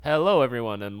Hello,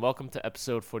 everyone, and welcome to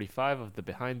episode 45 of the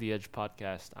Behind the Edge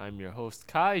podcast. I'm your host,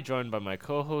 Kai, joined by my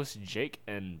co hosts, Jake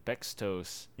and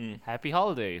Bextos. Happy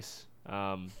holidays.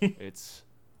 It's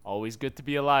always good to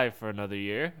be alive for another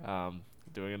year,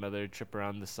 doing another trip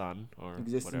around the sun or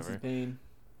Existence whatever. is pain.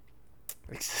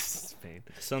 Existence pain.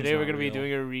 Sun's Today, we're not going to be real.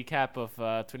 doing a recap of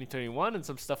 2021 and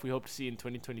some stuff we hope to see in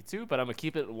 2022, but I'm going to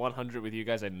keep it 100 with you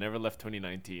guys. I never left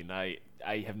 2019. I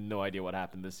have no idea what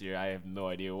happened this year. I have no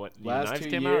idea what new Last knives 2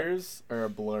 came out. years are a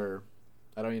blur.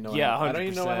 I don't even know. Yeah, I don't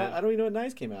even know. 100%. I don't even know what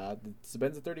knives came out.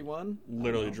 Sabenza 31. Literally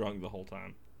I don't know. drunk the whole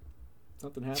time.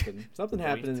 Something happened. Something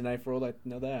happened in the knife world. I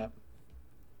know that.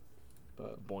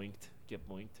 But Boinked. Get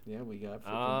boinked. yeah, we got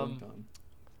Um, freaking on.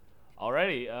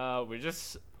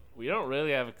 Alrighty, we don't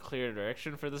really have a clear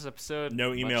direction for this episode. No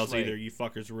much emails like- either. You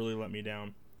fuckers really let me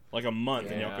down. Like a month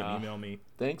and y'all couldn't Yeah. email me.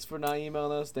 Thanks for not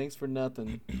emailing us. Thanks for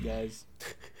nothing, guys.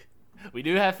 We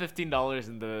do have $15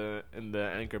 in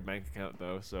the Anchor bank account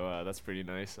though, so that's pretty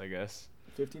nice, I guess.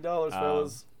 $15,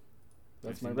 fellas.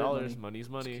 That's my rent $15, money. money's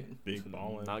money. Just kidding. Big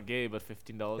ballin'. Not gay, but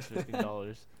 $15,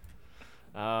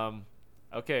 $15.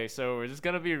 Okay, so we're just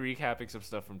gonna be recapping some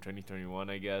stuff from 2021,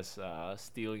 I guess.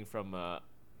 Stealing from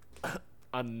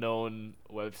unknown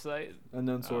website.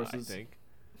 Unknown sources. I think.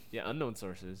 Yeah, unknown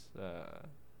sources.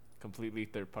 Completely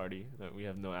third party that we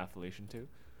have no affiliation to.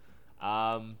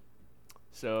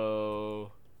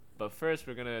 But first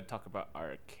we're gonna talk about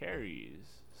our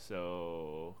carries.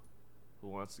 So, who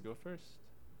wants to go first?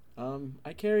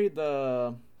 I carried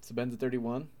the Sabenza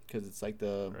 31 because it's like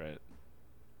All right.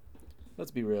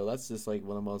 Let's be real. That's just like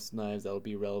one of the most knives that will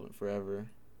be relevant forever.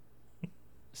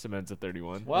 Cement's at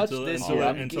 31. Watch until, this until, year.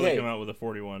 until they come out with a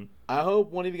 41. I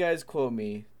hope one of you guys quote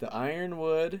me. The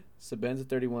Ironwood Sabenza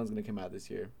 31 is going to come out this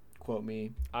year. Quote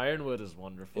me. Ironwood is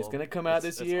wonderful. It's going to come out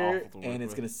this year, awful to and work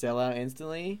it's with. going to sell out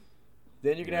instantly.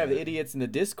 Then you're going to have the Yeah. idiots in the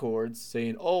Discords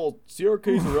saying, "Oh,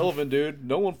 CRK's irrelevant, dude.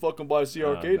 No one fucking buys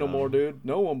CRK no no. more, dude.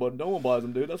 No one buys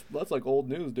them, dude. That's like old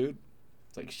news, dude."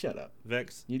 It's like, shut up.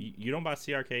 Vex, you don't buy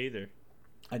CRK either.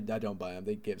 I don't buy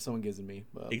them. Someone gives them me.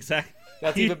 But Exactly.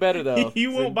 that's even better though. You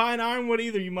It's won't like- buy an Ironwood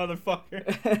either, you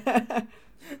motherfucker.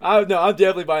 I'm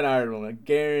definitely buying an Ironwood. I'm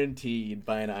guaranteed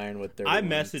buying an Ironwood 31. I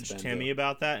messaged Sabenza. Timmy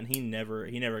about that, and he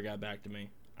never got back to me.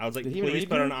 I was like, Did he even please read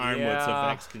put you? on Ironwood so Yeah.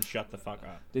 Vex can shut the fuck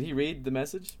up. Did he read the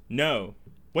message? No.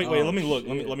 Wait, Oh, let me look.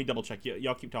 shit. Let me double check.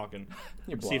 Y'all keep talking.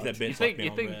 You're See if that blocked. bitch left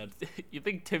me on red. you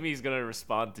think Timmy's gonna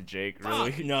respond to Jake? Fuck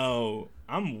Really? no.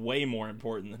 I'm way more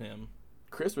important than him.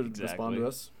 Chris would respond Exactly. to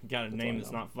us. Got a That's name all I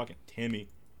that's know. not fucking Timmy.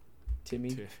 Timmy.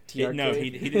 T- TRK. No, he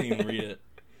didn't even read it.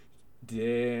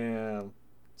 Damn.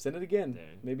 Send it again. Dang.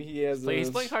 Maybe he has. He's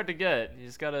playing hard to get. You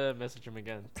just gotta message him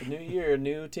again. It's a new year,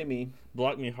 new Timmy.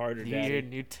 Block me harder, New daddy. year,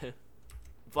 new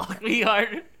block me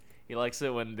hard. He likes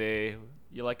it when they.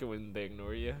 You like it when they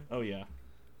ignore you. Oh yeah.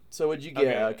 So what'd you get,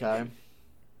 Okay. Kai?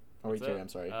 Or What's you carry? up? I'm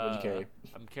sorry. What'd you carry?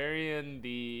 I'm carrying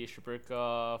the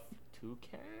Shabrikov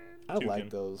Toucan. I Toucan. like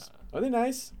those. Are they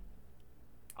nice?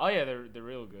 Oh yeah, they're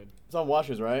real good. It's on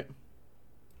washers, right?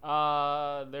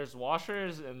 There's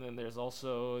washers, and then there's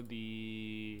also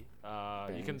the you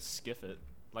can Bangs. skiff it.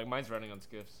 Like mine's running on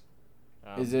skiffs.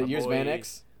 Is it my yours boy-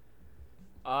 Vanex?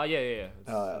 Yeah.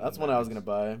 That's one I was gonna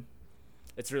buy.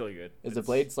 It's really good. Is the It's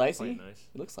blade quite slicey? Nice.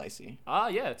 It looks slicey.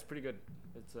 Yeah, it's pretty good.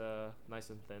 It's nice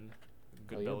and thin.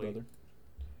 Good Oh yeah, belly. brother.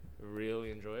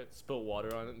 Really enjoy it. Spilled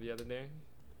water on it the other day.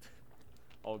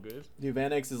 All good. Dude,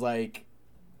 Vanex is like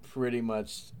pretty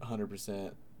much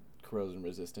 100% corrosion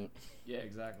resistant. Yeah,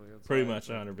 exactly. That's Pretty why much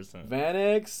it's, 100%.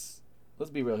 Vanex. Let's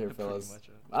be real here, pretty fellas. much,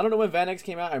 I don't know when Vanex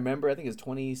came out. I remember. I think it's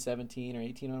 2017 or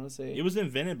 18. I want to say. It was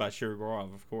invented by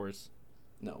Shirogorov, of course.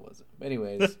 No, it wasn't. But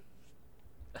anyways,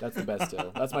 that's the best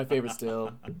still. That's my favorite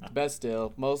still. Best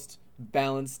still. Most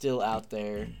balanced still out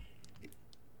there.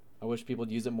 I wish people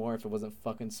would use it more if it wasn't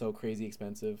fucking so crazy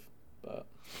expensive. But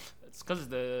It's because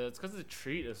the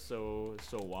treat is so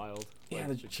wild. yeah,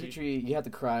 Like, the tree you have to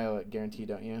cryo it guaranteed,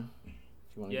 don't you? If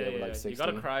you want to Yeah, get over yeah. like 60. You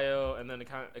gotta cryo, and then it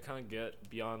kind of get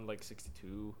beyond like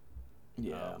 62.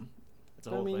 Yeah. It's a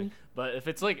I whole mean- thing. But if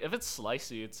it's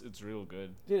slicey, it's real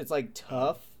good. Dude, it's like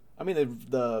tough. I mean,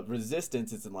 the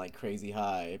resistance isn't like crazy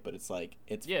high, but it's like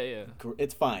it's Yeah.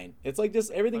 it's fine. It's like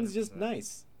just everything's just 100%.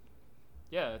 nice.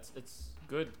 Yeah, it's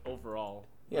good overall.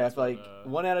 Yeah, That's if like what,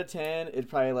 1 out of 10, it'd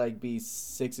probably like be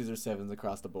 6s or 7s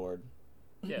across the board,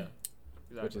 Yeah.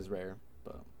 Exactly. which is rare.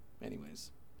 But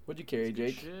anyways, what'd you carry, It's good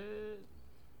Jake? shit.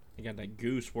 I got that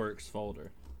Gooseworks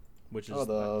folder, which is Oh,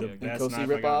 the the best Nkosi knife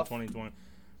I got ripoff? in 2020.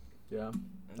 Yeah.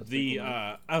 That's The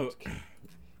pretty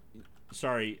cool.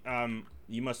 sorry,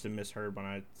 you must have misheard when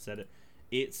I said it.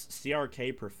 It's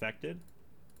CRK perfected.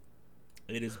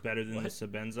 It is better than What? the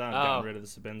Sebenza. I've gotten rid of the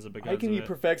Sebenza because How can of you it.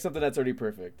 perfect something that's already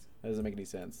perfect? That doesn't make any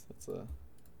sense. That's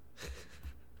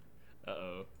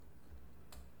Uh-oh.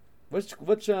 which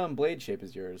blade shape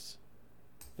is yours?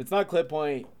 If it's not clip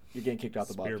point, you're getting kicked off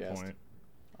the Spear podcast. point.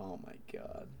 Oh my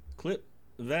god. Clip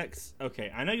Vex.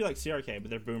 Okay, I know you like CRK, but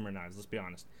they're boomer knives. Let's be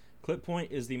honest. Clip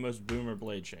point is the most boomer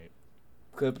blade shape.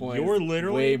 Clip point You're is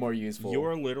literally way more useful.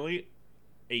 You're literally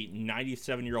a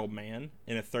 97-year-old man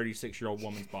in a 36-year-old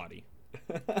woman's body.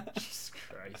 Jesus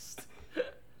Christ.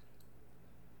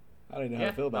 I don't even know how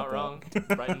to feel about not that.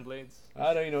 wrong. Brighton blades.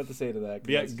 I don't even know what to say to that. 'cause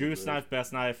Yeah, that's Goose rude. knife,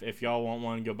 best knife. If y'all want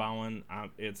one, go buy one.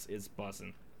 It's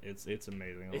bussin'. It's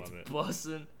amazing. I It's love it.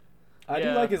 bussin'. I do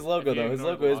Yeah, like his logo if you though. His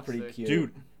ignore logo the is box pretty there.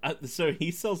 cute. Dude, so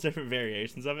he sells different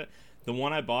variations of it. The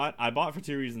one I bought for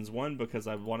two reasons. One, because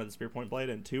I wanted the spear point blade,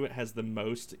 and two, it has the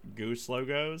most Goose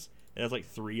logos. It has like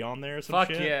 3 on there or some Fuck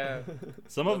shit. yeah.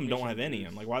 Some of Love them me don't some have any. Goose.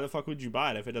 I'm like, why the fuck would you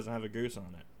buy it if it doesn't have a goose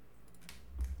on it?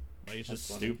 Like, it's That's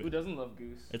just funny. Who stupid. doesn't love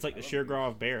goose? It's like I the love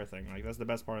Sheargraw bear thing. Like, that's the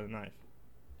best part of the knife.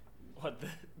 goose. What,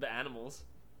 the animals?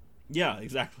 Yeah,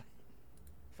 exactly.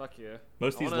 Fuck yeah.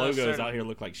 Most of I these wanna logos start- out here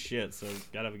look like shit, so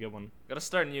gotta have a good one. Gotta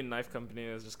start a new knife company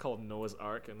that's just called Noah's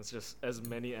Ark, and it's just as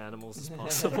many animals as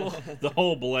possible. The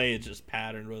whole blade is just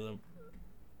patterned with them.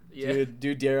 Yeah.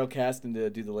 Dude, Daryl Caston to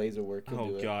do the laser work. He'll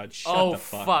do Oh it. god, shut Oh the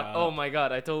fuck, fuck! up. Oh my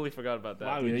god! I totally forgot about that.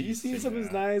 Why would Dude, have you you seen say some of his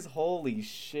that? knives? Holy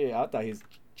shit! I thought he was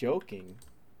joking.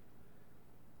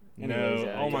 No, Anyways,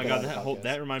 yeah, oh get my that god, out of that the whole podcast.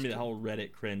 that reminded me of that whole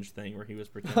Reddit cringe thing where he was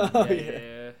pretending. Oh, yeah, to- yeah,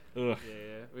 yeah. yeah. Ugh. Yeah.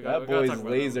 We That gotta boy's talk about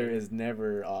that laser later. is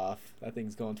never off. That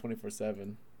thing's going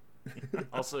 24/7.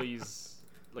 Also, he's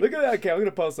like, Look at that. Okay, I'm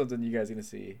gonna post something you guys are gonna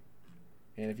see.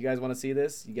 And if you guys want to see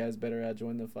this, you guys better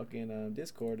join the fucking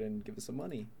Discord and give us some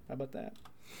money. How about that?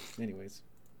 Anyways,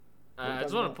 I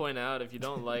just want to point out, if you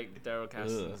don't like Daryl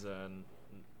Caston's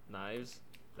knives,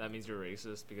 that means you're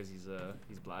racist because he's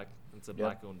black. It's a Yep.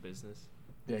 black-owned business.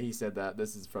 yeah, he said that.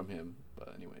 This is from him.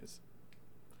 But anyways,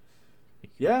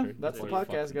 yeah, that's the You're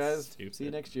podcast, fucking guys. stupid. See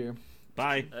you next year.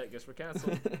 Bye, I guess we're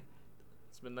canceled.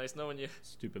 It's been nice knowing you.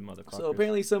 stupid motherfucker. So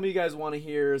apparently, some of you guys want to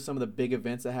hear some of the big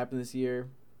events that happened this year.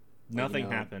 nothing you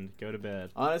know. happened. Go to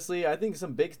bed. Honestly, I think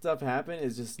some big stuff happened.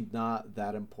 Is just not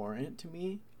that important to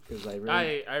me because I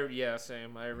really. Yeah,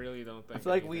 same. I really don't think. I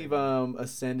feel like anything- we've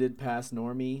ascended past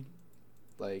normie.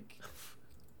 Like,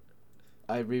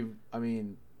 I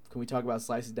mean, can we talk about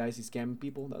Slicey Dicey scamming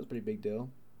people? That was a pretty big deal.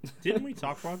 Didn't we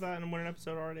talk about that in one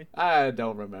episode already? I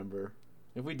don't remember.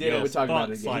 If we did, Yo, we're talking about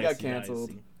it fuck again. He got Slicey canceled.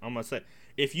 Dicey. I'm gonna say,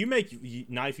 if you make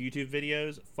knife YouTube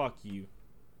videos, fuck you.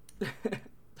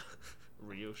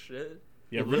 real shit.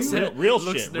 Yeah, If real, you- real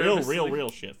looks shit. Real nervously-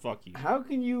 shit. Fuck you. How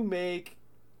can you make?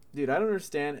 Dude, I don't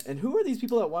understand. And who are these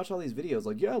people that watch all these videos?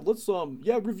 Like, yeah, let's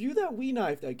review that Wii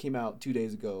knife that came out 2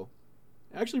 days ago.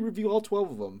 Actually, review all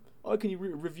 12 of them. Oh, can you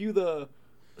review the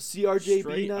CRJB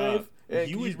Straight knife? up, And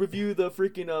you can you would- review the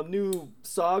freaking new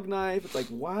SOG knife? It's like,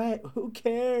 why? Who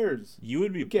cares? You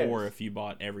would be Who cares? poor if you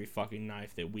bought every fucking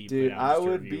knife that we Dude, put out. I just to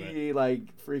would review it. be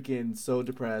like freaking so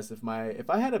depressed if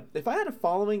I had a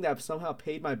following that somehow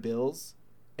paid my bills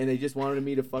and they just wanted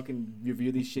me to fucking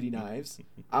review these shitty knives.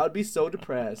 I would be so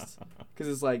depressed because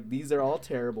it's like these are all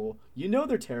terrible. You know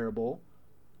they're terrible.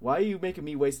 Why are you making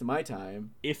me waste my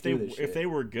time? If do they this if shit? they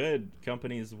were good,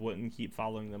 companies wouldn't keep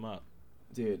following them up.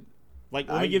 Dude, Like,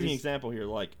 let I me give you an just- example here.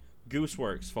 Like,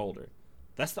 Gooseworks folder.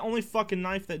 That's the only fucking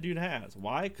knife that dude has.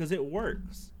 Why? Because it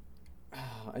works.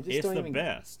 I just It's don't the even.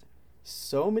 best.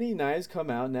 So many knives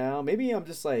come out now. Maybe I'm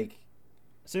just like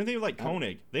Same thing with like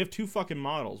Koenig. They have 2 fucking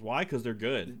models. Why? Because they're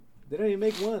good. they don't even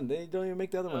make one. They don't even make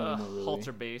the other one anymore. Really.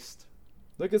 Halter based.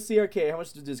 Look at CRK. How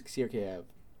much does CRK have?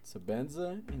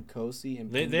 Sabenza and Kosi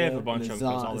and They have a bunch of them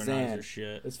because all their knives Zan. are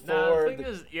shit. It's Nah, the for thing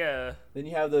is, yeah. then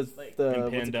you have the like- what's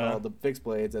it Impinda. called, the fixed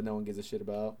blades that no one gives a shit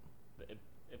about.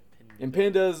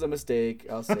 Impinda. Impinda's a mistake.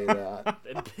 I'll say that.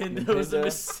 Impinda was a Impinda.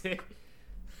 mistake.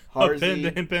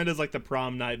 Harzy, Impinda's like the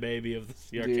prom night baby of the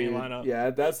CRK dude, lineup. yeah,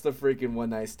 that's the freaking one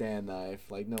night stand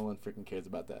knife. Like no one freaking cares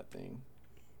about that thing.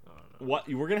 I don't know. What?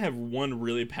 We're gonna have one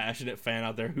really passionate fan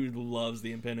out there who loves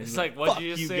the Impinda. It's He's like, what'd "Fuck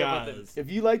you you say about the- guys."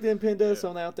 If you like the Impinda, Yeah.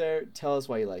 someone out there, tell us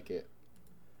why you like it.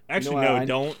 Actually, what, no, I-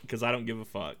 don't, because I don't give a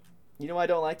fuck. You know why I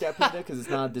don't like that Impinda? Because it's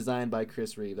not designed by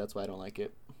Chris Reeve. That's why I don't like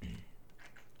it.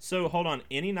 So hold on,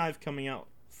 any knife coming out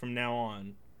from now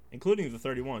on, including the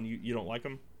 31, you don't like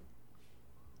them?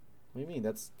 What do you mean?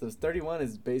 That's the 31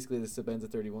 is basically the Sabenza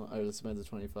 31 or the Sabenza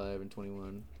 25 and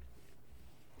 21.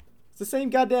 It's the same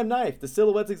goddamn knife. The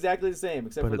silhouette's exactly the same,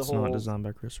 except for the whole.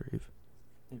 by Chris Reeve.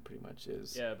 It pretty much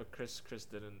is. Yeah, but Chris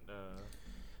didn't.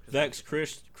 Vex,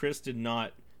 Chris did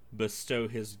not bestow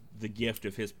the gift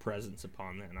of his presence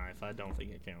upon that knife. I don't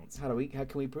think it counts. How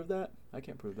can we prove that? I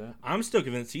can't prove that. I'm still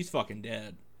convinced he's fucking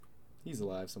dead. He's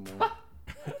alive somewhere.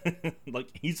 Like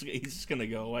he's just gonna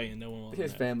go away and no one will.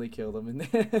 His know. family killed him,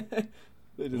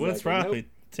 and What's probably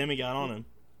Timmy got on him.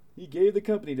 He gave the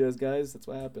company to us, guys. That's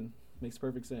what happened. Makes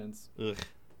perfect sense. Ugh.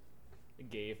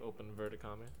 Gave open inverted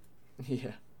comment.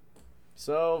 Yeah.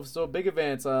 So big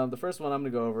events. The first one I'm gonna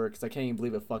go over because I can't even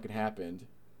believe it fucking happened.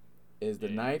 Is the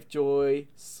Knife Joy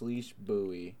Sleesh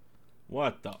Buoy.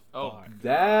 What the Oh, fuck?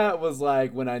 That was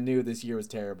like when I knew this year was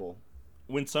terrible.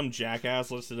 When some jackass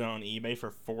listed it on eBay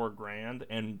for $4,000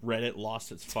 and Reddit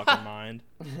lost its fucking mind.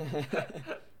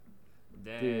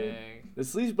 Dang. Dude. The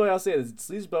Sleesh Buoy, I'll say this.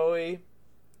 Sleesh Buoy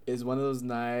is one of those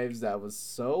knives that was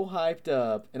so hyped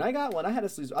up. And I got one. I bought a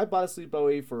Sleesh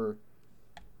Buoy for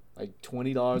like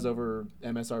 $20 over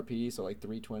MSRP, so like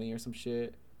 $320 or some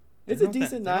shit. It's a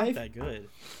decent knife. Not that good.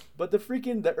 But the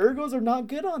ergos are not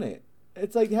good on it.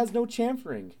 It's like it has no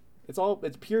chamfering.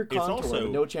 It's pure contour, also-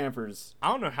 no chamfers. I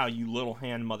don't know how you little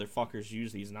hand motherfuckers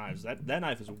use these knives. That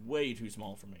knife is way too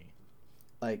small for me.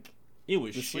 Like It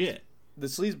was The shit. the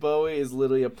Sleesh Bowie is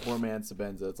literally a poor man's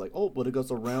Sebenza. It's like, oh, but it got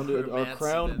a rounded Poor man's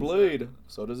crown Sebenza. blade.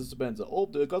 So does a Sebenza. Oh,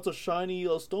 it got a shiny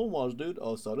stonewash, dude.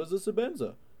 Oh, so does a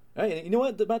Sebenza. Hey, you know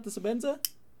what about the Sebenza?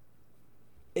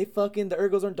 The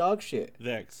ergos aren't dog shit.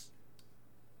 Vex.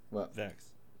 What? Vex.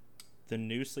 The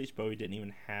new Sleesh Bowie didn't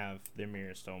even have their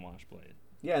mirror stonewash blade.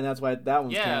 Yeah, and that's why that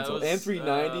one's Yeah, it canceled. was,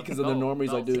 M390 because of the belt- normies.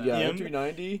 Like, belt dude, yeah, set.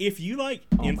 M390. If you like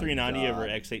Oh my M390 over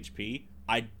God. XHP,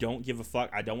 I don't give a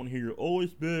fuck. I don't want to hear your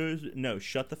always bears. No,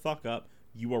 shut the fuck up.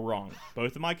 You are wrong.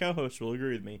 Both of my co-hosts will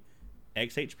agree with me.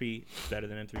 XHP is better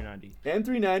than M390.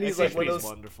 M390 is like one of XHP is those.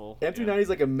 wonderful. M390 is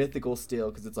like a mythical still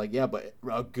because it's like, yeah, but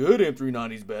a good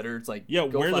M390 is better. It's like, Yeah,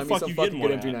 go where the find me fuck some you fucking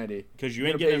getting good one at? M390. Because you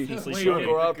You're ain't gonna getting pay M390. Wait, Shura wait,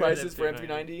 Gora good prices for M390.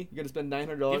 M390. You're gonna spend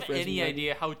 $900 Do you for have any M390?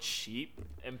 idea how cheap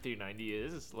M390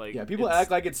 is? Like, Yeah, people it's-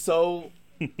 act like it's so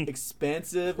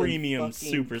expensive. Premium and fucking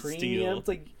super premium. steel. It's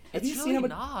like, have it's you really seen how much?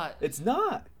 not. It's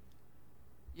not.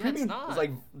 Yeah, Premium, it's not. It's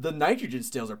like the nitrogen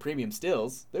stills are premium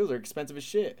stills. Those are expensive as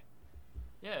shit.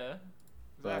 Yeah.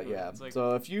 But Exactly. yeah, It's like,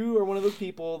 so if you are one of those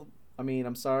people, I mean,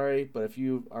 I'm sorry, but if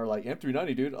you are like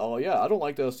M390, dude, oh yeah, I don't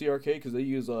like the CRK because they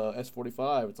use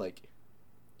S45. It's like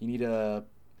you need to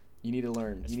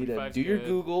learn. You need to 45 's do your good.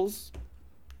 Googles.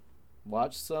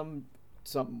 Watch some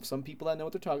people that know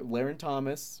what they're talking. Laren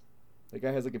Thomas, that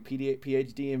guy has like a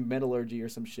PhD in metallurgy or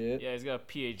some shit. yeah, he's got a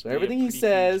PhD. So everything a he pretty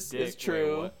says huge is dick.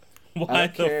 true. Wait, Why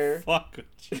don't the care. fuck would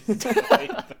you say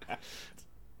that?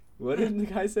 What did the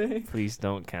guy say? Please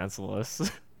don't cancel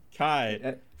us.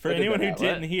 Kai, for Edit anyone that who out.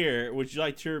 didn't hear, would you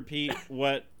like to repeat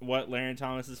what Laren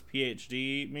Thomas's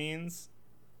PhD means?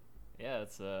 Yeah,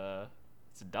 it's a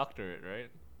doctorate, right?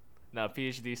 No,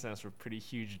 PhD stands for pretty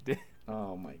huge dick.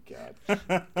 Oh my god.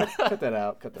 Cut that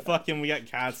out. Cut that out. Fucking, we got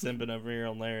Kai simping over here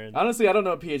on Laren. Honestly, I don't know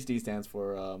what PhD stands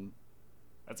for.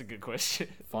 That's a good question.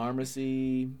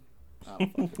 Pharmacy. I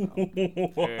don't fucking know.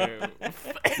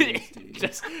 PhD.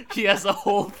 Just he has a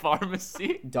whole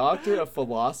pharmacy. Doctor of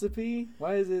Philosophy?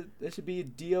 Why is it? It should be a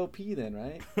DOP then,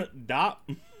 right? Dop.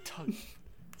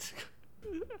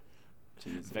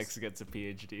 Jesus. Vex gets a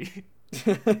PhD.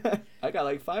 I got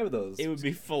like 5 of those. It would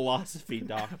be philosophy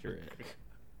doctorate.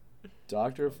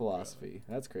 Doctor of Philosophy.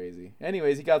 That's crazy.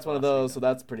 Anyways, he got one of those, so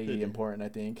that's pretty important, I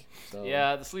think. So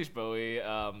Yeah, the Sleesh Bowie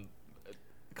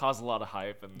caused a lot of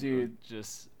hype and Dude,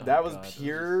 just that oh was God, it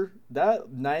pure.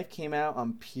 That knife came out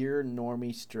on pure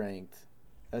normie strength.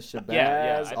 That's Shabazz.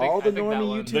 Yeah, I all think the that normie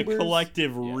one- The YouTubers.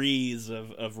 collective Yeah. rees of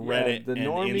Yeah, Reddit the and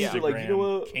normies Instagram are like, you know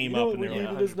what? came you know up what and we they need were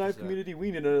in like, this knife 100%. community?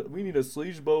 We need a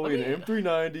Sleesh Bowie, Let me- an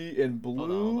M390, and blue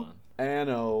hold on.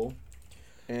 Anno.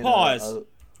 And, Pause.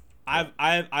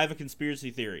 I have a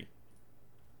conspiracy theory.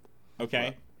 Okay,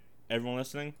 What? everyone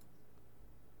listening.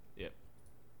 Yep.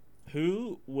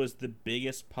 Who was the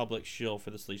biggest public shill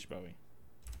for the Sleesh Bowie?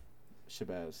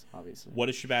 Shabazz, obviously. What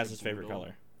is Shabazz's favorite Shaboodle.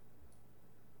 color?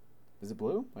 Is it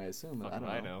blue? I assume. Fuck I if don't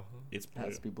I know. know. It's It blue.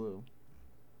 has to be blue.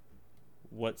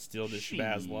 What steel does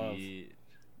Shabazz love? Shit.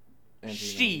 M390.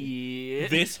 Shit.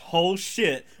 This whole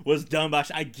shit was done by.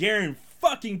 I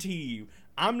guarantee you.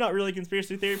 I'm not really a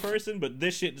conspiracy theory person, but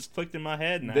this shit just clicked in my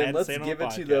head, and I Then had let's to say it on give the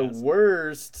it to the podcast.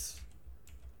 worst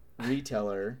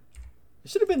retailer. It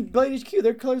should have been Blade HQ.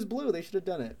 Their color's blue. They should have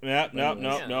done it. Yeah, nope,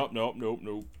 Anyways.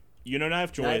 nope. You know,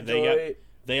 Knife Joy. Knife They got. Joy,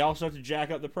 They also have to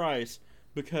jack up the price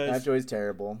because Knife Joy's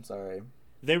terrible. Sorry.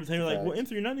 they were like, well, Fact.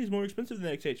 M390 is more expensive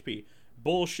than XHP.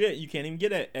 Bullshit! You can't even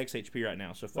get it at XHP right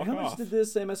now. So Wait, fuck how much off. did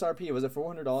this MSRP? Was it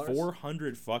 $400?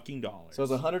 $400 fucking dollars. So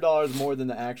it's $100 more than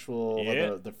the actual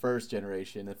Yeah. the first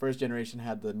generation. The first generation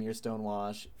had the mirror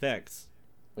stonewash, Vex.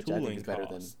 which I think Tooling is better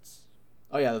than. costs.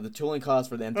 Oh yeah, the tooling costs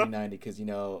for the M390 because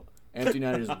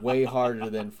M390 is way harder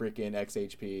than freaking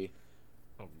XHP.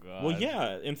 Oh god. Well,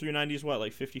 yeah, M390 is what,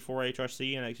 like 54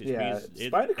 HRC, and XHP Yeah, is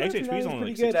Spyderco XHP is M390 is only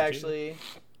pretty like good 62. actually.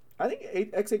 I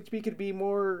think XHP could be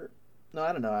more. No,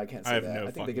 I don't know. I can't say I have that. no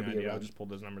I think they fucking could be idea. I around. just pulled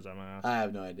those numbers out of my ass. I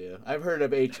have no idea. I've heard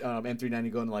of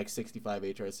M390 going to like 65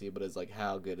 HRC, but it's like,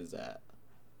 how good is that?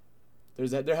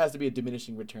 There has to be a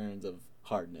diminishing returns of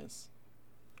hardness.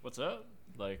 What's up?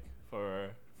 Like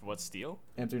for what steel?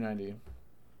 M390.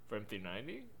 For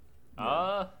M390?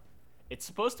 Yeah. It's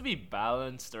supposed to be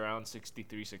balanced around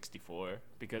 63, 64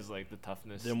 because like the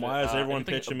toughness. Then why is everyone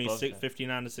anything pitching me above that.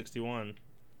 59 to 61?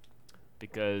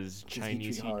 Because heat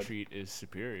Chinese treat heat hard. treat is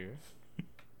superior.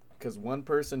 Because one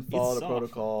person followed a soft.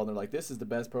 protocol and they're like, "This is the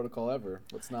best protocol ever."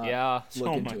 Let's not. Yeah, Look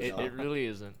Oh into my it. it, all. it really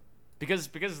isn't. Because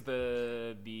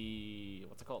the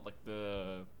what's it called, like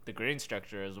the grain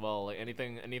structure as well, like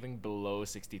anything below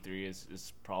 63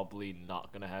 is probably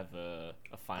not gonna have a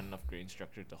fine enough grain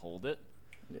structure to hold it.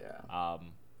 Yeah.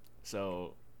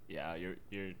 So yeah, you're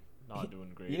not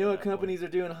doing great. You know at what that point. companies are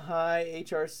doing high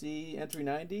HRC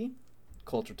M390?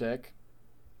 Cultratech.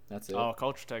 That's it. Oh,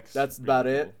 Cultratech's That's pretty about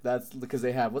cool. it. That's because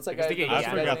they have what's that Because guy? they get I Yeah,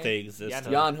 forgot no. they existed. Yeah, no.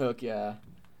 Jan Hook. Yeah.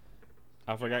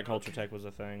 I forgot Culture Tech was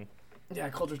a thing. Yeah,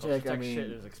 Cultratech. I Cultratech mean,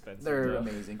 shit is expensive. they're though.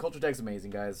 amazing. Cultratech's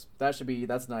amazing, guys. That's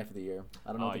knife of the year.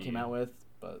 I don't know Oh, what they came yeah. out with,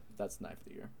 but that's knife of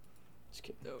the year. Just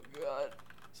kidding. Oh god.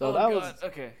 So Oh, that God. was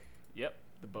okay. Yep,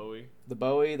 the Bowie. the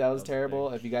Bowie. That was was the terrible.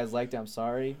 thing. If you guys liked it, I'm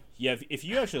sorry. Yeah, if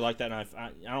you actually like that knife,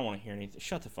 I don't want to hear anything.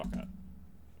 Shut the fuck up.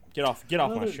 Get off my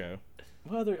Another- show.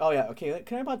 What other? Oh yeah. Okay.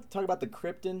 Can I talk about the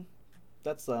Krypton?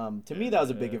 That's to me that was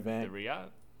a big event. The Riyadh,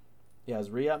 Yeah, it was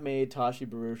Riyadh made, Tashi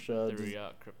Barusha, the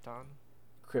Riyadh Krypton.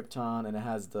 Krypton, and it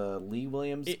has the Lee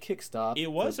Williams It- kickstop. It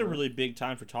was a Clipper. really big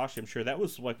time for Toshi. I'm sure that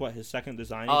was like what his second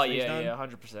design. Oh he's yeah, done? yeah,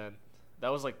 100%. That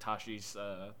was like Tashi's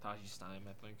time,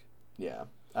 I think. Yeah.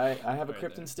 I have a Right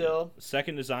Krypton there. still.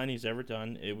 Second design he's ever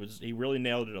done. He really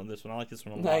nailed it on this one. I like this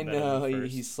one a lot I better know than the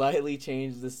he first. slightly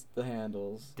changed the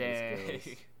handles. This Dang. goes.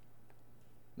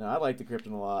 No, I like the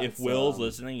Krypton a lot. If It's, Will's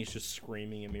listening, he's just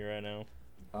screaming at me right now.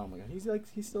 oh my god,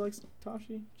 he still likes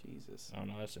Tashi. Jesus. Oh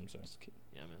no, that's him. So.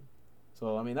 Yeah, man.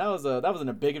 So I mean that was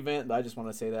a big event. I just want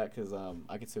to say that because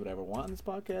I can say whatever I want in this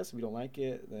podcast. If you don't like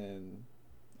it, then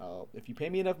if you pay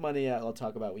me enough money, I'll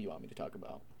talk about what you want me to talk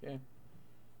about. Okay.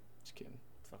 Just kidding.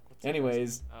 Fuck, what's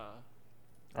Anyways. the next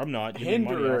one? I'm not. Give me money.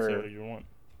 I'll say Hinderer. whatever you want.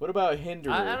 What about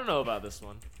Hinderer? I don't know about this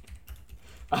one.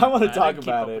 I want to I talk didn't keep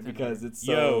about up it with Hinderer. because it's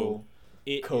so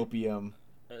Yo, copium.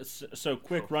 So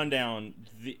quick rundown.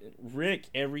 Rick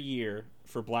every year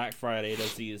for Black Friday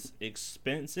does these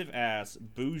expensive ass,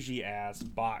 bougie ass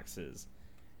boxes,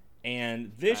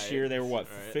 and this year they were what,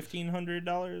 Right.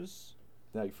 $1,500.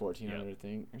 Like 1,400, Yep. I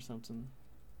think, or something.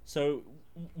 So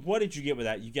what did you get with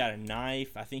that? You got a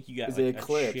knife. I think you got Is like it a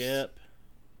Eclipse? chip.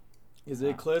 Is it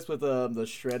Eclipse with the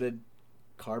shredded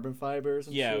carbon fibers?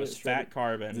 And Yeah, shit? it was Shredded- fat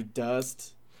carbon. The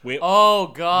dust. We, Oh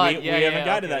god, we yeah, haven't yeah,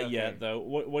 got to okay, that yet okay. though.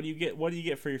 What do you get? What do you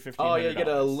get for your $1,500? Oh, yeah, you get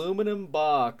an aluminum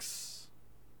box.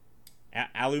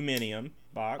 Aluminium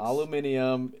box.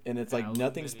 Aluminium, and it's like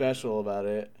nothing Aluminium. special about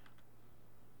it.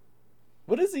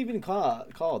 What is it even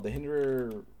called? The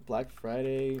Hinderer Black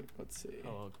Friday? Let's see.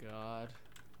 Oh god.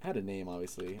 It had a name,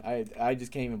 obviously. I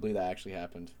just can't even believe that actually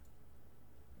happened.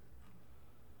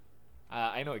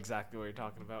 I know exactly what you're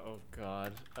talking about. Oh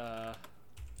god.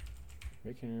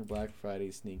 Rick Hinderer Black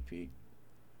Friday sneak peek.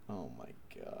 Oh my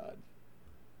god.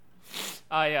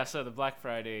 Yeah. So the Black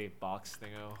Friday box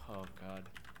thingo. Oh god.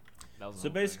 That was the So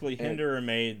whole basically, And- Hinderer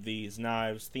made these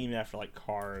knives themed after like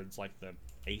cards, like the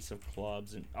Ace of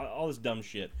Clubs and all this dumb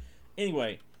shit.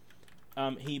 Anyway,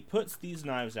 he puts these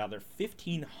knives out. They're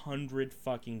 $1,500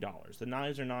 fucking dollars. The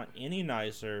knives are not any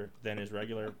nicer than his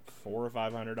regular $400 or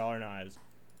 $500 knives,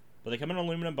 but they come in an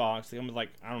aluminum box. They come with like,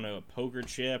 I don't know, a poker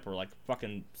chip or like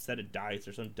fucking set of dice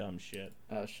or some dumb shit.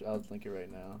 I'll link it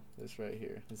right now. This right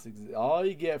here. This is all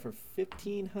you get for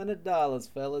 $1,500,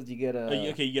 fellas. You get a.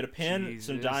 Okay, you get a pen,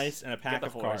 some Jesus. dice, and a pack the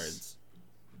of horse. cards.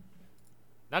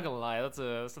 Not gonna lie, that's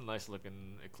a nice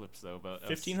looking Eclipse though. But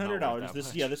that's not worth $1,500. that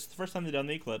This much. this is the first time they've done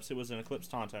the Eclipse. It was an Eclipse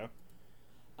Tonto.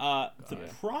 The Yeah.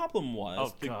 problem was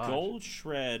Oh, the God. gold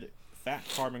shred fat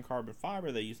carbon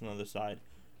fiber they used on the other side.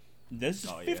 This is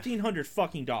Oh, yeah. $1,500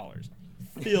 fucking dollars,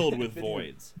 filled with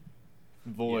voids,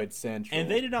 Void Central.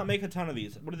 and they did not make a ton of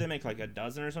these. What did they make? Like a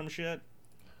dozen or some shit?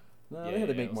 No, Yeah, they had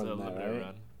to yeah, make it was more a than that, limited right?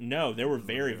 run. No, they were Limited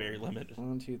very run. very limited.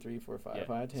 1, 2, 3, 4, 5, Yeah,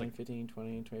 5, it's 10, like- 15,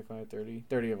 20, 25, 30.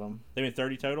 30 of them. They made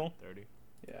 30 total. 30.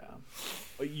 Yeah.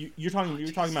 You're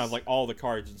talking about like all the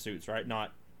cards and suits, right?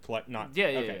 Not collect. Not Yeah,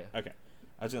 yeah, Okay, yeah. okay.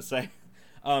 I was gonna say.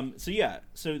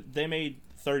 So they made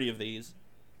 30 of these.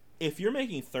 If you're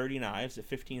making 30 knives at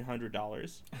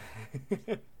 $1,500,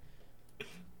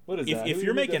 What is that? if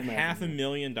you're making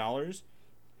 $500,000,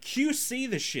 QC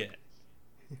the shit.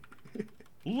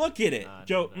 Look at it.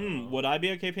 Joe, no. would I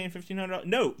be okay paying $1,500?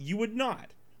 No, you would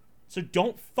not. So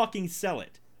don't fucking sell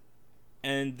it.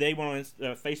 And they went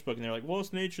on Facebook and they're like, well, it's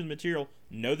the nature of the material.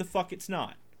 No, the fuck it's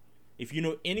not. If you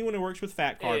know anyone who works with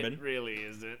fat carbon, It really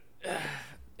isn't.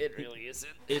 It really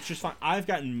isn't. it's just fine. I've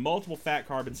gotten multiple fat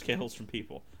carbon scales from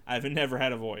people. I've never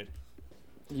had a void.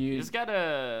 You just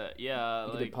gotta, You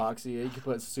could epoxy it. You could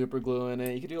put super glue in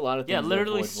it. You could do a lot of things. yeah, to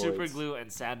literally avoid super voids. glue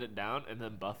and sand it down and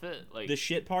then buff it. Like The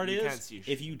shit part you can't is, see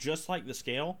if you just like the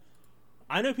scale,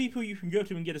 I know people you can go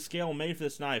to and get a scale made for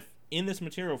this knife in this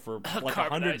material for like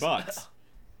Carbonized. $100.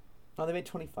 Oh, they made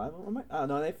 25 of them. Oh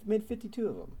no, they made 52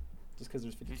 of them. Just because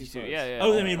there's 52. 52, cards. yeah.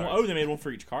 Oh, they all made cards. one. Oh, they made one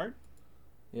for each card.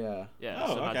 Yeah. Yeah. Oh,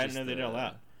 so not okay. I just didn't know they did all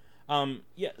the- that.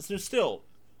 Yeah. So still,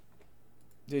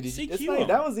 Dude, CQ it's not,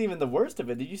 that was even the worst of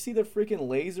it. Did you see the freaking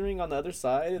lasering on the other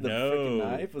side of the freaking No.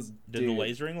 knife? did the Dude,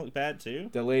 lasering look bad too?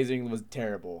 The lasering was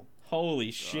terrible.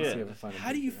 Holy see if I shit! can find a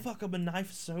How do you picture. fuck up a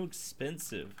knife so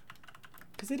expensive?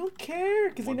 Because they don't care.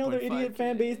 Because they know their 1.5K. idiot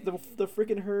fan base, the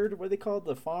freaking herd, what are they called?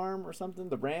 The farm or something?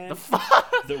 The The ranch? The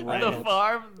the ranch.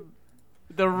 farm,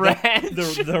 the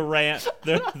ranch, The ranch.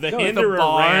 The No, Hinderer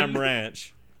barn. Ram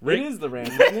Ranch. It is the ranch,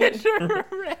 isn't it?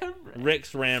 Ram.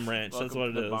 Rick's Ram Ranch. That's Welcome what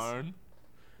to it the is. barn.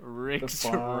 Rick's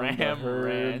farm, the Ram herd,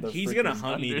 Ranch. the He's gonna freaking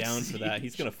hunt me under down for that.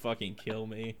 He's siege. gonna fucking kill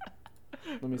me.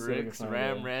 Let me see if I can Rick's find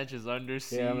Ram it. Ranch is under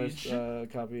siege. Yeah, I'm gonna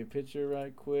copy a picture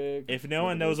right quick. If no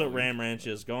one knows what Ram Ranch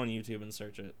is, go on YouTube and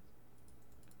search it.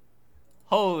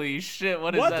 Holy shit!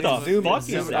 What is What that? the Zoom fuck is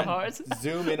is zoom that? in. Hearts?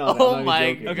 Zoom in on it. Oh I'm not my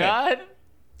even joking. god!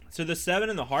 So the 7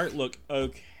 and the heart look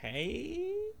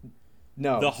okay.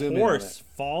 No, The zoom horse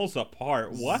falls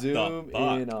apart. in on it. What Zoom the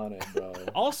fuck? in on it, bro.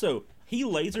 Also, he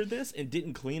lasered this and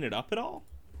didn't clean it up at all.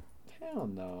 Hell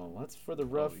no. That's for the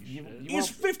rough. Holy You, shit. you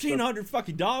It's want $1,500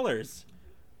 fucking dollars.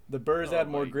 the burrs Oh add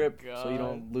more my grip, so you God.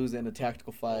 don't lose it in a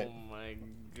tactical fight. Oh my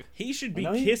god! He should be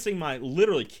I know he-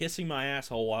 literally kissing my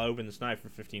asshole while I open this knife for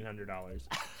 $1,500.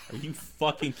 Are you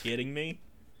fucking kidding me?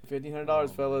 $1,500, Oh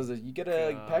fellas. You get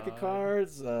a pack of God.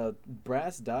 cards,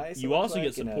 brass dice. You it also looks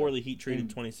get some like, and poorly heat treated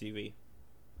and- 20 CV.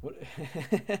 What?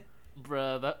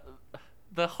 Bruh,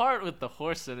 the heart with the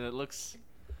horse in it looks.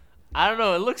 I don't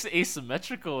know. It looks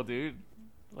asymmetrical, dude.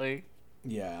 Like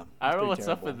yeah. I don't know it's what's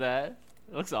pretty up with terrible.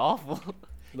 that. It looks awful.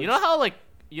 You know Looks- how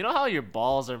you know how your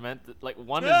balls are meant to, like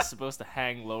one is supposed to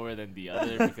hang lower than the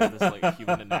other because it's like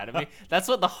human anatomy. That's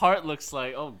what the heart looks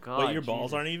like. Oh god. Wait, your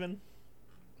balls Jesus. aren't even?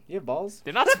 You have balls?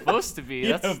 They're not supposed to be. You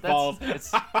That's have balls.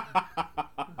 It's,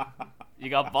 you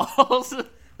got balls.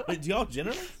 Wait, do y'all have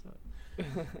genitals?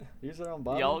 Yours are on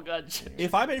bottom? Y'all got.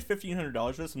 If I paid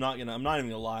 $1,500 for this, I'm not even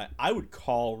gonna lie. I would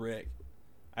call Rick.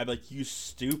 I'd be like, you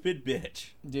stupid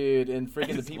bitch. Dude, and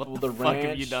freaking the people, what the, the fuck ranch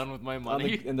have you done with my on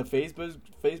money? in the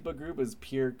Facebook group is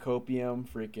pure copium.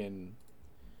 Freaking.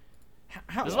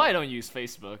 How? This is why I don't use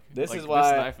Facebook. This like, is why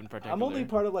this knife in particular. I'm only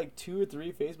part of like 2 or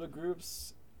 3 Facebook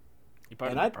groups, You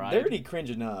part and of the Pride? they're already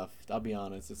cringe enough. I'll be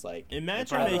honest. It's like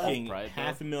Imagine Pride- making Pride, though.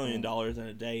 $500,000 in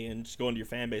a day and just going to your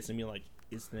fan base and being like,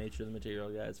 it's the nature of the material,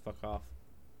 guys. Fuck off.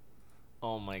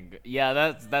 Oh my god. Yeah,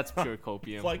 that's pure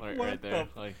copium Like, right, what right there.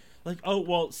 the- Like Like, oh,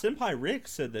 well, Senpai Rick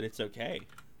said that it's okay.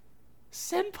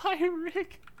 Senpai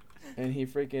Rick. And he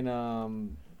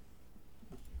freaking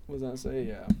what was that say?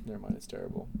 Yeah, never mind. It's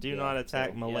terrible. Do Yeah, not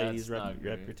attack so my Yeah, lady's it's not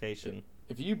great. reputation.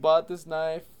 if you bought this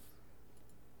knife,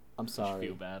 I'm I sorry.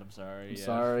 feel bad. I'm sorry. I'm yeah.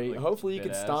 sorry. Like, Hopefully you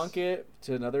could dead stonk ass. it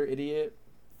to another idiot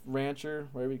rancher,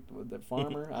 wherever the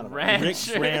farmer. I don't know. Ranch.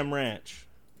 Rick's Ram Ranch.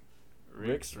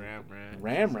 Rick's Ram Ranch.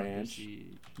 Ram It's under Ranch?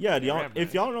 siege. Yeah, Yeah, y'all, Ram if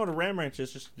Ranch. y'all don't know what a Ram Ranch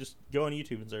is, just go on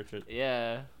YouTube and search it.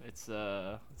 Yeah, it's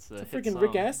a It's a hit freaking song.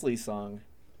 Rick Astley song.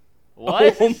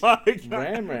 What? Oh my god.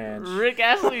 Ram Ranch. Rick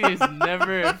Astley has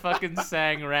never fucking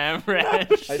sang Ram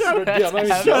Ranch. I swear to God, I'm not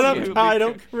even Shut up, joking. Ty.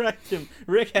 Don't correct him.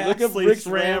 Rick Look up Astley's Rick's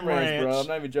Ram Ram Ranch, Ranch. bro. I'm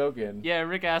not even joking. Yeah,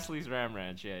 Rick Astley's Ram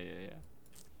Ranch. Yeah. It's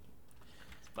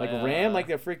Like by, Ram, like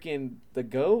the freaking the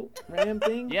goat Ram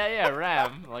thing. Yeah,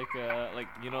 Ram. Like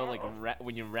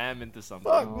when you ram into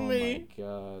something. Fuck. Oh me. my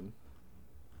god.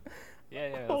 Yeah,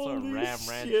 that's what Holy Ram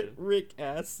Ranch shit, is. Rick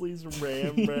Astley's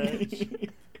Ram Ranch.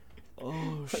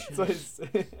 Oh That's what I shit.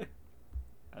 said.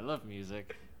 I love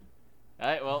music.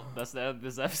 Alright, well, that's the end of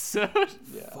this episode.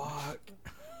 Yeah. Fuck.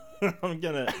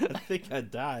 I think I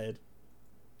died.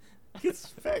 Because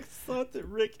Vex thought that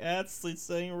Rick Astley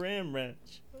sang Ram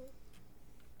Ranch.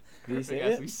 Did he say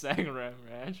Rick Astley it? sang Ram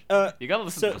Ranch. Uh, You gotta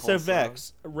listen so to the so whole song.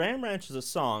 Vex, Ram Ranch is a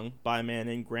song by a man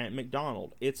named Grant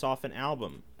McDonald. It's off an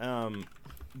album.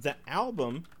 The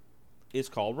album is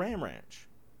called Ram Ranch.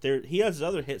 He has his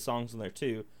other hit songs in there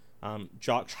too.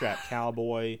 Jockstrap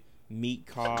Cowboy, Meat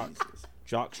Cock,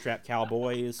 Jockstrap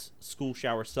Cowboys, School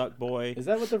Shower Suck Boy, Is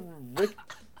that what the Rick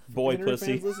Boy Renner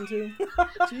Pussy, fans listen to?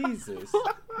 Jesus.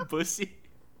 Pussy.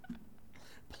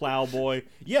 Plowboy.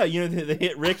 Yeah, you know the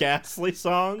hit Rick Astley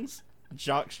songs.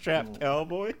 Jockstrap Oh.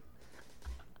 Cowboy.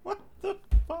 What the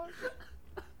fuck?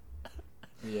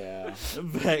 Yeah.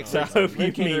 Vex, Oh, I hope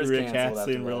Rick you meet Renner's Rick canceled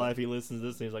Astley in after real that. life. He listens to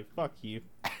this and he's like, fuck you.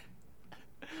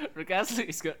 Rick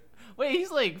Astley's got. Wait,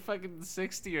 he's like fucking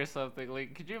 60 or something.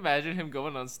 Like, could you imagine him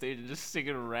going on stage and just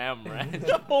singing Ram Ranch?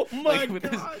 Oh my Like with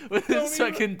god. his Don't his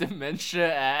even- fucking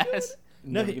dementia ass.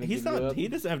 No, Never gonna he's give you not. up. He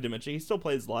doesn't have dementia. He still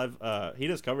plays live. He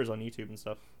does covers on YouTube and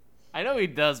stuff. I know he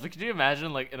does, but could you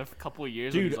imagine like in a couple of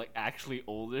years when Dude, he's like actually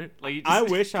older? Like he I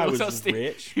just wish I goes was on stage,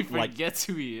 rich, He like- forgets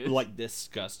who he is. Like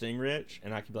disgusting rich,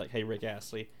 and I could be like, "Hey, Rick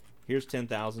Astley, here's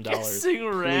 $10,000. Sing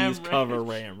Ram Please cover Ranch."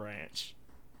 Ram Ranch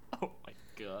Oh my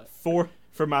god.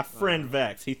 for my friend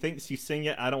Vex. He thinks you sing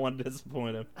it. I don't want to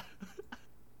disappoint him.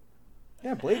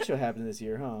 Yeah, Blade Show happened this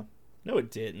year, huh? No,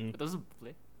 it didn't. There's a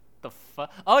Blade. The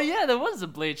fuck? Oh yeah, there was a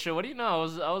Blade show. What do you know?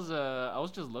 I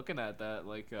was just looking at that.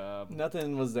 Like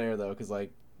Nothing was there though, cause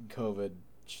like COVID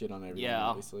shit on everyone. yeah,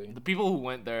 Obviously. the people who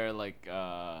went there like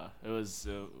it was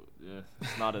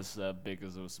it's not as big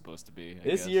as it was supposed to be. I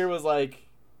This guess. year was like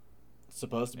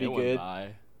supposed to be it went good, by.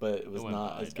 but it was went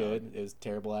not by, as good. It was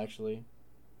terrible actually.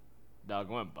 Dog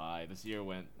went by. This year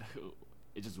went.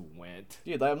 It just went.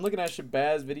 Dude, like, I'm looking at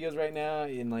Shabazz videos right now,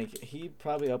 and like he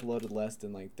probably uploaded less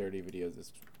than like 30 videos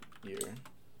this year.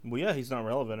 Well, yeah, he's not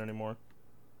relevant anymore.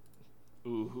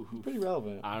 Ooh. Pretty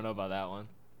relevant. I don't know about that one.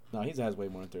 No, he has way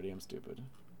more than 30. I'm stupid.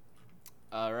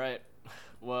 All right.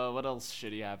 Well, what else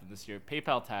shitty happened this year?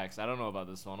 PayPal tax. I don't know about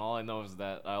this one. All I know is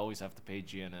that I always have to pay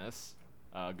GNS,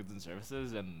 goods and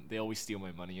services, and they always steal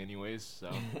my money anyways. So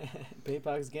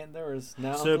PayPal's getting theirs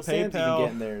now. So Uncle Sam's even PayPal-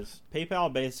 getting theirs.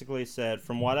 PayPal basically said,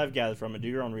 from what I've gathered from it, do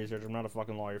your own research. I'm not a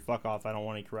fucking lawyer. Fuck off. I don't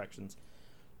want any corrections.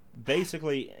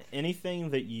 Basically, anything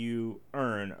that you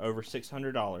earn over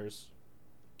 $600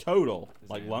 total,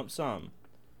 like Yeah. lump sum,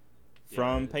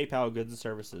 from Yeah. PayPal goods and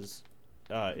services,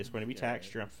 is going to be Yeah.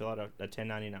 taxed. You're going to fill out a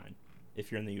 1099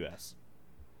 if you're in the U.S.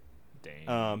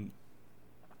 dang.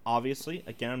 Obviously,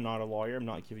 again, I'm not a lawyer. I'm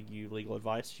not giving you legal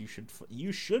advice.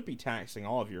 You should be taxing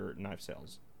all of your knife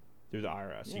sales through the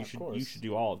IRS. Yeah, you of should course.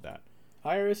 do all of that.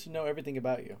 IRS, you know everything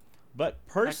about you. But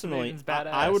personally, Activating's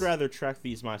I would badass. rather track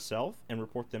these myself and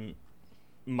report them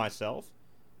myself.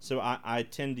 So I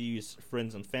tend to use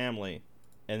friends and family,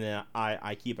 and then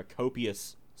I keep a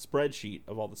copious spreadsheet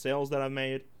of all the sales that I've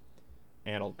made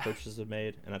and all the purchases I've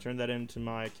made, and I turn that into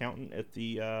my accountant at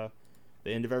the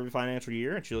end of every financial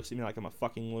year, and she looks at me like I'm a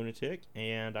fucking lunatic,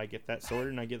 and I get that sorted,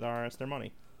 and I get the IRS their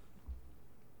money.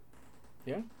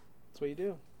 Yeah, that's what you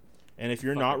do. And if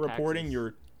you're Fucking not reporting taxes.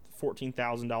 your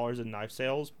 $14,000 in knife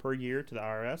sales per year to the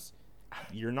IRS,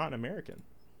 you're not an American.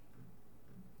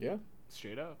 Yeah.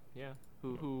 Straight up, yeah.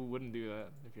 Who wouldn't do that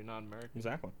if you're not American?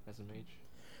 Exactly. SMH.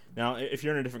 Now, if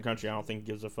you're in a different country, I don't think it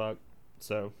gives a fuck.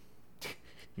 So,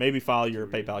 maybe file your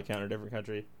PayPal account in a different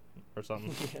country or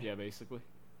something. Yeah, basically.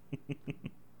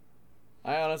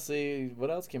 I honestly, what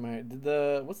else came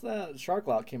out? What's that? Shark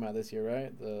Lock came out this year,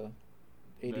 right? The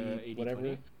 80, The 80 whatever.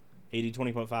 20?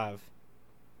 80/20.5.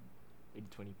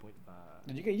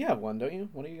 80-20.5. Did you have one? Don't you?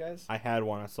 One of you guys? I had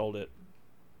one. I sold it.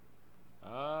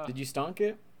 Did you stonk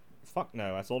it? Fuck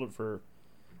no. I sold it for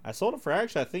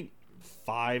actually I think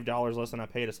 $5 less than I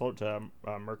paid. I sold it to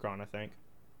Mercon, I think.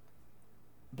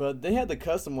 But they had the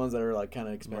custom ones that are like kind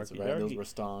of expensive, Market- right? Those yeah, were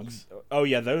stonks. Oh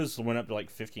yeah, those went up to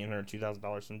like $1,500,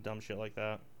 $2,000, some dumb shit like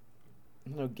that. I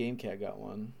know GameCat got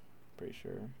one. Pretty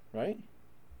sure, right?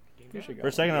 Pretty sure For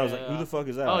a second, I was like, Yeah. "Who the fuck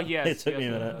is that?" Oh yes. It took me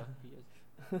a yes, minute.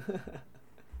 yes.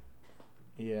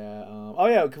 Yeah. Oh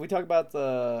yeah. Can we talk about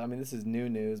the? I mean, this is new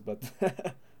news, but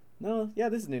no. Yeah,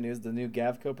 this is new news. The new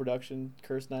Gavco production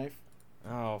curse knife.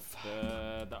 Oh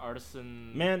fuck. The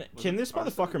artisan. Man, was can it this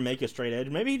artisan? motherfucker make a straight edge?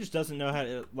 Maybe he just doesn't know how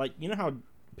to, like, you know how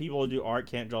people who do art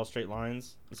can't draw straight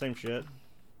lines? The same shit.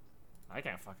 I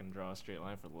can't fucking draw a straight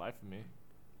line for the life of me.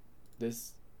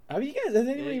 This. Have you guys? Has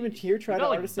anyone Yeah, even here You tried got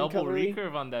like artisan double cutlery?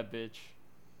 recurve on that bitch.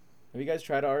 Have you guys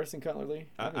tried artisan cutlery?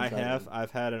 haven't I tried have. one.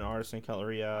 I've had an artisan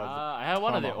cutlery. I had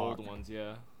one of the old Tomahawk. ones,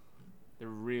 yeah. They're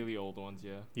really old ones,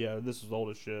 yeah. Yeah, this is old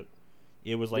as shit.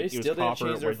 It was like They it was still didn't copper.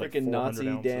 change It their weighed like freaking 400 Nazi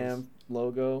ounces. damn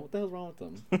logo. What the hell's wrong with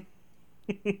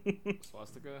them?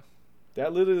 Swastika.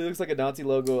 That literally looks like a Nazi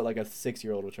logo like a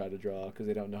 6-year-old would try to draw because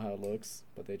they don't know how it looks,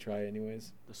 but they try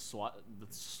anyways. The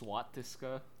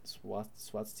Swatiska.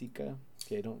 Swastika.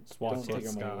 Okay, don't take our money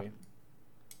Swastika. away.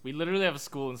 We literally have a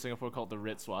school in Singapore called the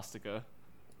Rit Swastika.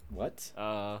 What?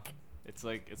 It's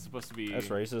like it's supposed to be That's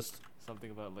racist.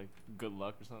 something about like good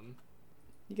luck or something.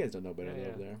 You guys don't know better Yeah,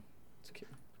 over yeah. there. It's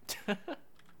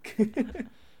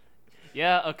okay.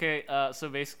 Yeah. Okay. So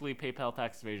basically, PayPal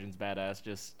tax evasion's badass.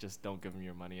 Just don't give them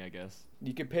your money, I guess.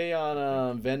 You can pay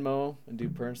on Venmo and do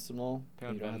personal. Pay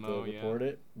on you don't have Venmo, to yeah. report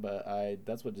it. But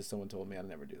that's what just someone told me. I'd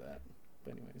never do that.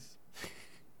 But anyways.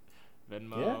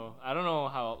 Venmo. Yeah. I don't know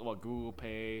how. Well, Google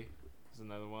Pay is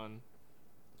another one.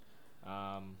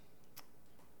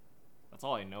 That's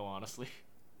all I know, honestly.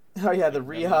 Oh yeah, the Venmo.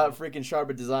 re-hot freaking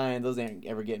Sharper design. Those ain't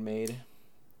ever getting made.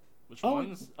 Which Oh.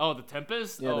 ones? Oh, the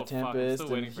Tempest. Yeah, oh, the fuck, I'm Tempest. still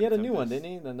And waiting for he had the a new one, Tempest.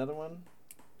 didn't he? Another one.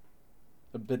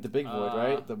 The big void, Uh,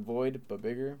 right? The void, but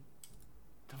bigger.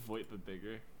 The Void, but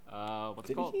bigger. What's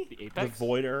Did it called? he? The The Apex.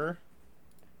 Voider,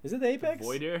 Is it the Apex?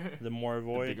 Voider. the more The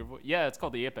void. bigger void. Yeah, it's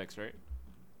called the Apex, right?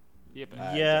 The Apex.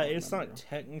 I Yeah, don't it's remember. not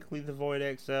technically the Void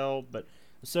XL, but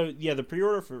so yeah, the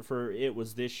pre-order for it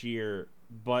was this year,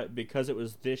 but because it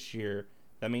was this year,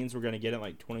 that means we're gonna get it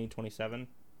like 2027.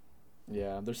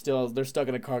 Yeah, they're stuck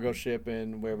in a cargo ship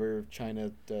in wherever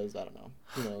China does. I don't know.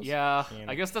 Who knows? Yeah, Damn.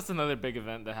 I guess that's another big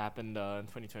event that happened in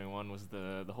 2021 was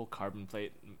the whole carbon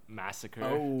plate massacre.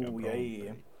 Oh Go yeah.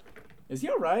 bro. Is he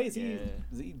alright? Is Yeah.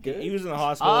 he good? He was in the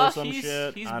hospital or some he's,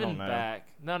 shit. He's I been don't know. back.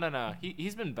 No.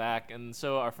 He's been back, and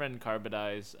so our friend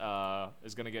Carbodize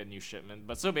is gonna get a new shipment.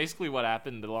 But so basically, what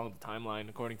happened along the timeline,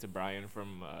 according to Brian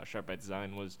from Sharp by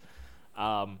Design, was,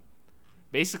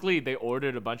 basically they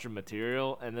ordered a bunch of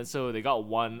material, and then so they got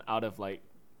one out of like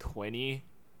 20,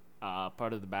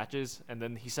 part of the batches, and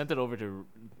then he sent it over to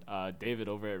David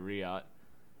over at Riot,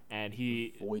 and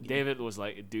Voidy. David was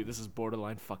like, dude, this is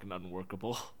borderline fucking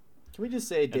unworkable. Can we just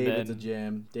say David's then- a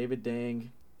gem? David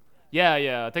Dang. Yeah,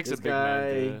 it takes This a big man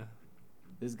guy- to.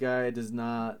 This guy does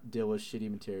not deal with shitty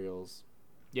materials.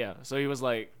 Yeah, so he was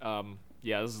like,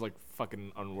 yeah, this is like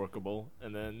fucking unworkable.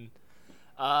 And then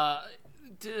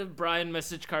Brian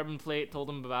messaged Carbon Plate, told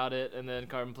him about it, and then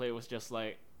Carbon Plate was just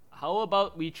like, how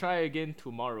about we try again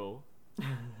tomorrow? I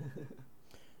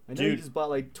know you Dude. just bought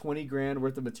like 20 grand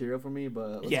worth of material for me,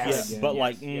 but let's try Yes, again. but Yes,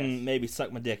 like yes. maybe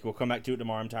suck my dick. We'll come back to it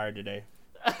tomorrow. I'm tired today.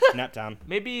 Nap time.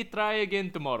 Maybe try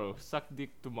again tomorrow. Suck dick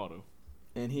tomorrow.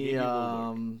 And Maybe he it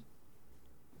will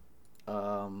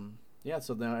yeah,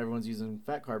 so now everyone's using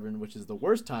Fat Carbon, which is the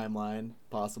worst timeline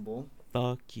possible.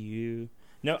 Fuck you.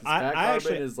 No, 'Cause I Fat Carbon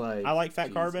actually is like I like Fat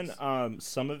Jesus. Carbon.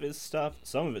 Some of his stuff,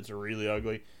 some of it's really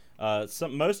ugly.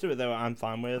 Most of it though, I'm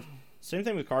fine with. Same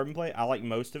thing with Carbon Plate. I like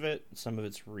most of it. Some of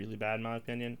it's really bad in my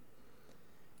opinion.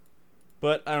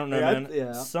 But I don't know, Yeah, man.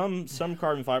 yeah. Some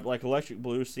carbon fiber, like Electric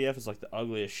Blue CF, is like the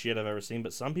ugliest shit I've ever seen.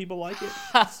 But some people like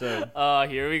it. So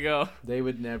Here we go. They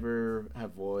would never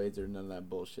have voids or none of that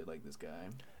bullshit like this guy.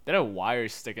 There are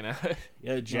wires sticking out.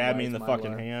 yeah, jab me in the it's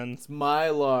fucking Mylar. hands. It's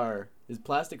Mylar. Does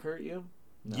plastic hurt you?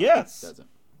 No, Yes. It doesn't.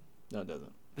 No, it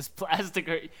doesn't. This plastic.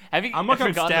 Have you? I'm gonna ever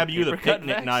come gotten stab you with a paper cut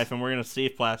picnic vest? knife, and we're gonna see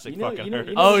if plastic You know- fucking you know- hurts.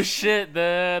 you know- Oh shit!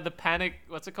 The panic.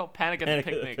 What's it called? Panic at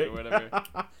the picnic or whatever.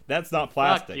 That's not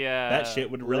plastic. yeah. That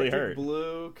shit would really Electric hurt.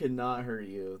 Blue cannot hurt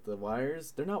you. The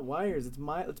wires, they're not wires.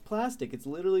 It's plastic. It's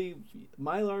literally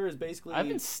Mylar is basically. I've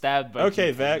been stabbed by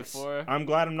Okay, G10 Vex. before. I'm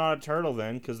glad I'm not a turtle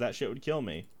then, because that shit would kill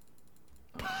me.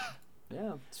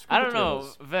 Yeah. I don't know,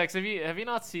 Vex. Have you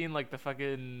not seen like the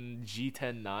fucking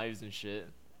G10 knives and shit?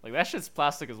 Like that shit's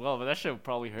plastic as well, but that shit would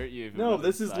probably hurt you. If it No, went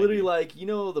this is inside literally you. like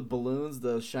the balloons,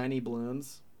 the shiny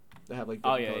balloons that have like.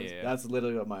 Oh, different yeah, colors? yeah, yeah. That's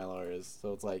literally what Mylar is.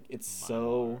 So it's like it's Mylar.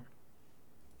 so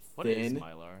What is thin.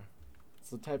 Mylar?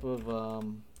 It's a type of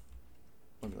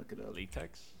Let me look it up.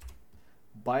 Latex.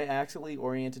 Biaxially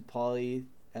oriented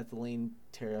polyethylene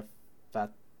terephthalate.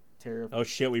 Oh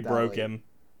shit, we broke him.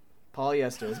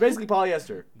 Polyester. It's basically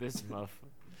polyester. This muff.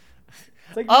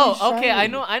 It's like Oh, really okay.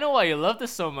 shiny. I know why you love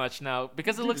this so much now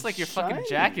because it Dude, looks it's like your fucking shiny.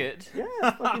 jacket, Yeah,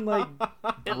 it's fucking like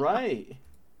bright,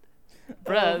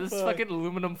 bruh. Oh, This fuck. fucking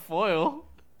aluminum foil.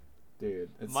 dude.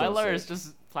 It's so Mylar is sick.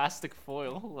 just plastic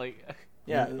foil. Like,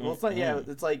 Yeah, well, it's like Mm.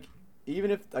 it's like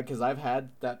even if because I've had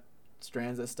that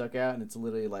strands that stuck out and it's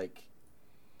literally like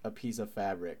a piece of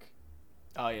fabric.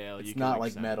 oh yeah, It's you can, not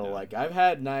like sand it metal. down. Like I've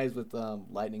had knives with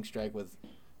lightning strike with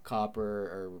copper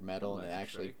or metal and it Lightning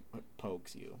actually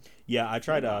pokes you. Yeah, I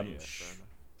tried Oh, yeah,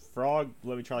 frog.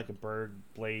 Let me try like a bird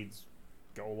blades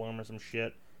golem or some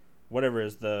shit. Whatever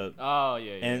is the. Oh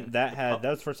yeah, yeah. And that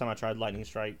was the first time I tried lightning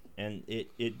strike, and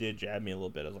it did jab me a little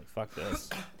bit. I was like, fuck this.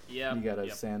 yeah. You gotta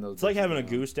sand those. It's like bitches having a down.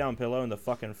 goose down pillow and the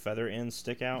fucking feather ends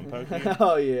stick out and poke you.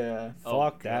 Oh yeah. Oh,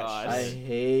 Fuck that God. I shit.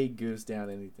 hate goose down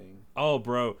anything. Oh,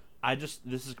 bro, this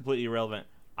is completely irrelevant.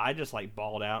 I just like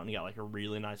balled out and got like a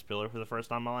really nice pillow for the first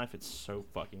time in my life. It's so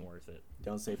fucking worth it.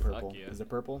 Don't say purple. yeah. Is it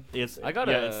purple? It's I got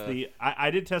it's the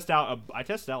I did test out I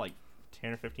tested out like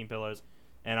 10 or 15 pillows,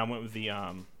 and I went with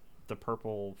the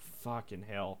purple. Fucking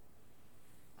hell.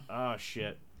 Oh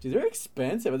shit. Dude, they're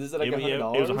expensive. Is it like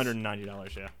 $100? It was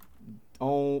 $190. Yeah.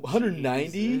 Oh,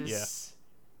 190? Jesus.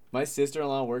 My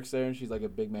sister-in-law works there, and she's like a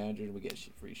big manager, and we get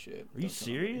free shit. Are you Don't tell her.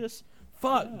 serious?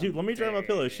 Fuck, Yeah. dude. Let me try my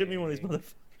pillow. Ship me one of these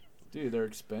motherfuckers. Dude, they're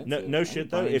expensive. No I shit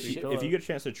ain't though. buying If cheap you pillows. get a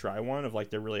chance to try one of like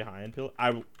their really high end pillow,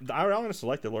 I'm gonna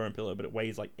select the lower end pillow, but it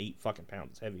weighs like 8 fucking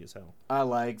pounds. It's heavy as hell. I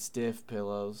like stiff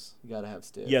pillows. You gotta have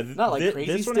stiff. Yeah, not like crazy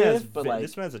this stiff, one has but like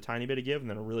this one has a tiny bit of give and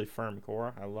then a really firm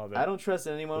core. I love it. I don't trust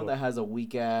anyone Cool. that has a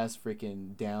weak ass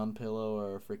freaking down pillow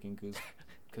or a freaking goose,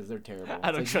 because they're terrible.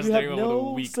 I don't It's trust you have anyone with a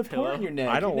no weak support pillow. in your neck.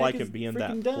 I don't Your like neck it is being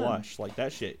freaking that done. plush. Like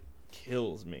that shit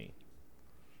kills me.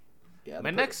 Yeah,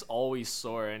 My neck's always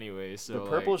sore anyway, so the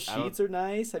purple like, I don't- sheets are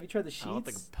nice. Have you tried the sheets? I don't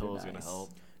think a They're pillow's gonna nice. help.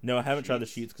 No, I haven't tried the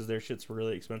Sheets. sheets because their shit's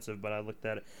really expensive. But I looked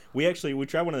at it. We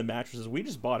tried one of the mattresses. We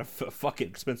just bought a fucking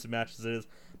expensive mattress. It is.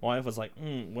 My wife was like,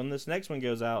 when this next one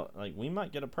goes out, like we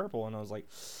might get a purple. And I was like,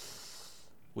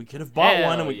 we could have bought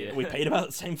one, and Hell we yeah. paid about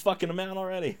the same fucking amount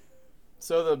already.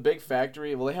 So the big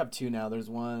factory, well, they have two now. There's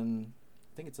one,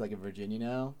 I think it's like in Virginia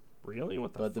now, Really?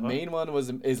 What the? but the fuck? main one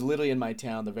is literally in my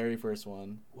town. The very first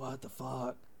one. What the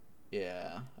fuck?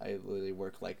 Yeah, I literally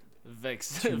work like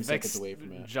Vex, 2 Vex seconds away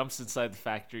from it. jumps inside the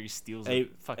factory, steals Hey- a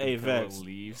fucking hey, pillow, Vex. and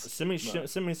leaves. Send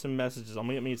me some messages. I'm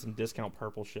gonna need some discount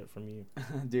purple shit from you.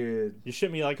 dude. You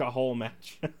ship me like a whole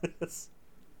mattress.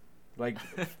 Like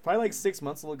probably like 6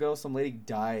 months ago, some lady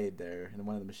died there in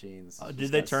one of the machines. She Did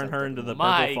just they got turn sucked her up into in the one.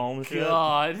 My purple foam shit?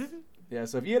 God. Yeah,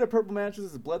 so if you had a purple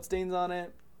mattress with blood stains on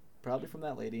it, probably from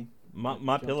that lady.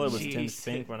 My pillow was tinged Jeez.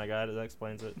 pink when I got it. That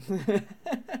explains it.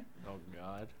 Oh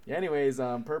God. Yeah, anyways,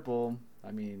 purple.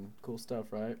 I mean, cool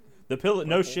stuff, right? The pillow,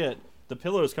 no Purple. shit. The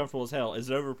pillow is comfortable as hell. Is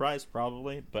it overpriced?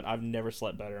 Probably, but I've never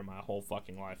slept better in my whole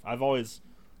fucking life. I've always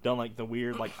done like the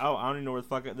weird, like, oh, I don't even know where the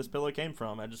fuck this pillow came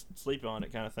from. I just sleep on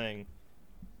it kind of thing.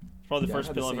 It's probably the Yeah, I've first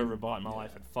had the pillow I've same- ever bought in my yeah.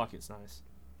 life, and fuck, it's nice.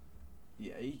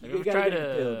 Yeah, you Have you ever gotta tried get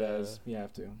a pillow, a- guys. You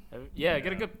have to. Yeah,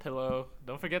 get a Yeah. good pillow.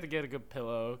 Don't forget to get a good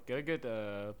pillow. Get a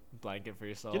good blanket for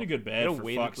yourself. Get a good bed, Get a for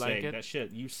weighted fuck's sake. blanket. That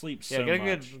shit, you sleep Yeah, so get a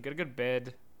much. good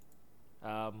bed.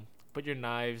 Put your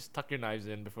knives, tuck your knives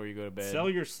in before you go to bed. Sell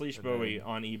your Sleesh And Bowie then-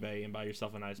 on eBay and buy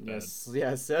yourself a nice bed. Yes,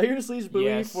 yeah. Sell your sleeves buoy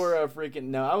Yes. for a freaking.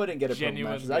 No, I wouldn't get a purple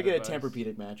Genuine mattress. I get a advice.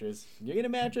 Tempur-Pedic mattress. You get a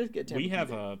mattress, get Tempur-Pedic. We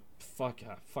have a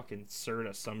fucking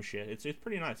Serta some shit. It's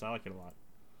pretty nice. I like it a lot.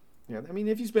 Yeah, I mean,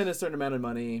 if you spend a certain amount of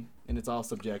money and it's all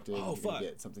subjective, Oh, you're fuck. gonna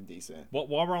get something decent. Well,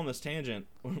 while we're on this tangent,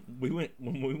 when we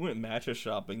went mattress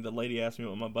shopping, the lady asked me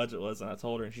what my budget was, and I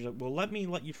told her, and she's like, "Well, let me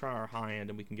you try our high end,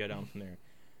 and we can go down from there."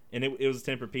 And it was a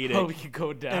Tempur-Pedic. Oh, we could go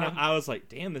and down. I was like,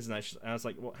 "Damn, this is nice." And I was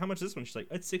like, "Well, how much is this one?" She's like,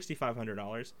 "It's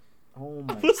 $6,500." Oh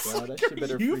my was god, that like, shit are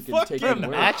better you freaking take fucking For a your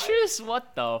word. mattress?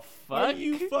 What the Are fuck?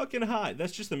 you fucking high?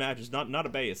 That's just the mattress, not a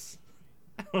base.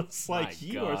 I was My like,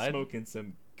 you are God. smoking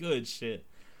some good shit.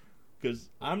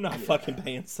 Because I'm not Yeah. fucking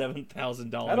paying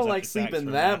 $7,000. I don't like after tax sleeping for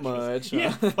a that mattress. much.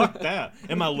 Yeah, fuck that.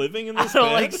 Am I living in I this don't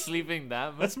bed? like sleeping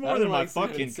that much. That's I more don't than my like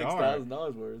sleeping fucking car.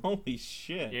 $6,000 worth. Holy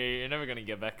shit. Yeah, you're never gonna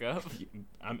get back up.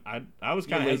 I was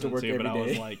kind of You're late to hesitant work too, but I every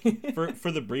was day. like,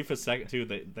 for the briefest second too,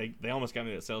 they almost got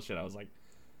me that sales shit. I was like,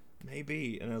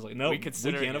 maybe, and I was like, no, we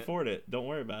considering can't it. afford it. Don't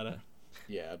worry about it.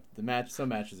 Yeah, some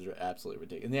mattresses are absolutely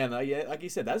ridiculous. And yeah, like you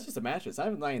said, that's just a mattress.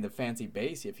 I'm not in the fancy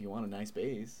base if you want a nice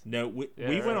base. No, we Yeah,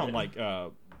 went on right. like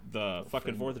the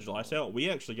fucking 4th of July sale. We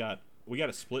actually got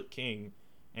a split king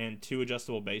and 2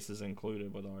 adjustable bases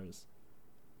included with ours.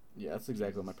 Yeah, that's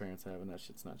exactly what my parents have, and that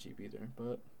shit's not cheap either.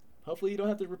 But hopefully you don't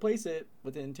have to replace it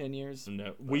within 10 years. So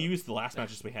no, we used the last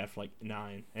mattress we had for like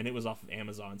 9, and it was off of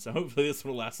Amazon. So hopefully this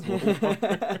will last a little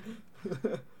longer.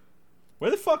 Where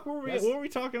the fuck were we? That's- What were we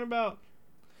talking about?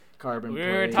 Carbon We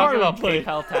plate. were talking about Carbon plate.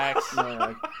 PayPal tax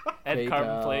Yeah, and carbon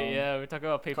PayPal. plate. Yeah, we were talking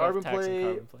about PayPal carbon tax and plate.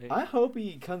 carbon plate. I hope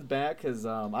he comes back because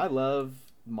I love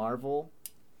Marvel.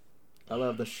 I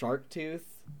love the Shark Tooth.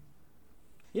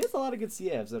 He has a lot of good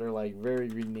CFs that are like very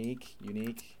unique.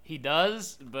 He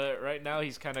does, but right now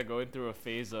he's kind of going through a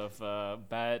phase of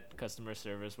bad customer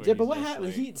service. Where Yeah, he's but what just,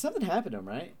 happened? like, Something happened to him,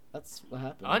 right? That's what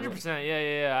happened. 100%.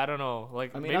 Yeah. I don't know.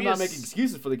 Like, I mean, maybe I'm not his- making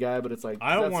excuses for the guy, but it's like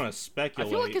I don't that's- want to I speculate.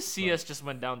 feel like his but CS just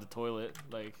went down the toilet.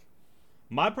 Like,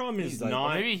 my problem is He's like-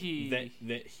 not Maybe he-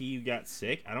 that he got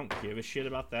sick. I don't give a shit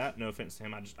about that. No offense to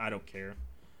him. I don't care.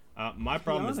 My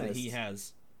problem is that he honest.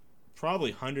 has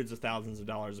probably hundreds of thousands of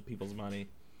dollars of people's money,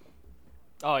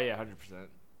 oh yeah, 100%.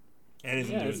 and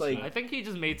isn't Yeah, doing it's like- shit. I think he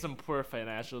just made some poor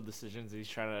financial decisions. He's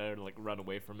trying to like run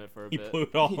away from it for a He bit. blew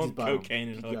it all He on just bought cocaine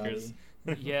and Bugatti. hookers.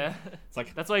 Yeah. It's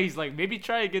like That's why he's like, maybe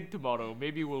try again tomorrow.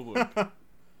 Maybe we'll work.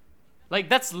 Like,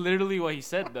 that's literally what he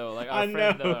said, though. Like, our I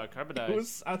friend know.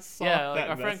 Carbonize. I saw Yeah, like, that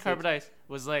our friend message. Carbonize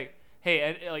was like, hey,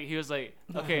 and like, he was like,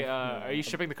 okay, are you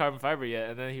shipping the carbon fiber yet?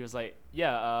 And then he was like,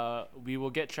 yeah, we will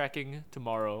get tracking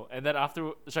tomorrow. And then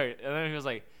and then he was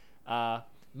like,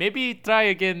 maybe try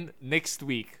again next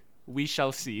week. We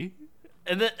shall see.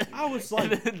 And then I was and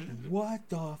like, then- what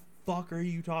the fuck are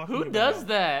you talking who about? does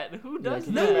that? Who Yeah, does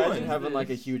can that? you No imagine one. having like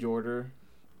a huge order?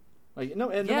 Like no,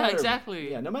 and no Yeah, matter,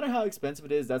 exactly. Yeah, no matter how expensive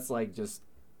it is, that's like just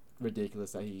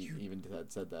ridiculous that he even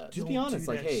said that. Just be Don't honest,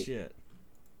 do like, that hey, shit.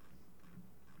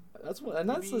 that's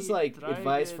just Maybe like try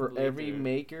advice it for every later.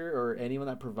 maker or anyone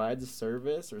that provides a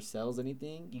service or sells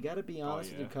anything. You got to be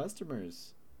honest with yeah. your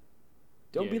customers.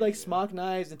 Don't Yeah, be like yeah. Smock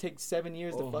Knives and take 7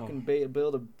 years Oh. to fucking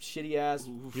build a shitty ass.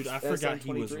 Dude, I forgot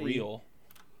he was SM23. real.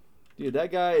 Dude,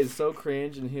 that guy is so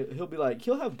cringe, and he'll be like,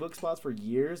 he'll have book spots for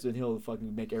years, and he'll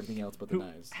fucking make everything else but the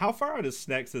knives. How far out is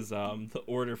Snex is the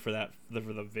order for that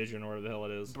for the Vision or whatever the hell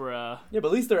it is? Bruh. Yeah, but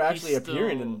at least they're actually He's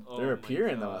appearing, still- and oh they're my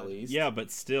appearing though God. at least. Yeah, but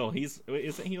still,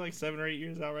 isn't he like 7 or 8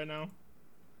 years out right now?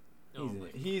 Oh He's, my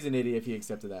he's an idiot if he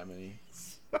accepted that many.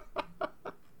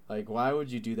 Like, why would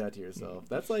you do that to yourself?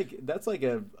 That's like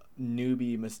a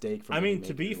newbie mistake. From I any mean,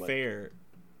 to be maker, like- fair,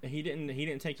 he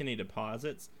didn't take any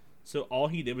deposits, so all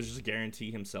he did was just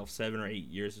guarantee himself 7 or 8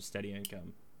 years of steady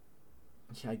income.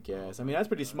 Yeah, I guess. I mean, that's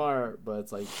pretty smart, but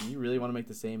it's like, do you really want to make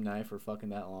the same knife for fucking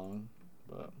that long?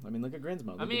 But I mean, look at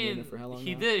Grinsmo. I They've been doing mean, it for how long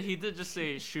he now? did just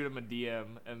say shoot him a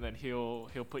DM, and then he'll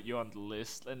put you on the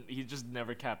list, and he just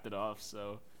never capped it off.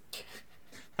 So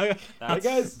That that's,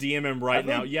 guy's. DM him I right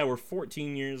feel now. like- Yeah, we're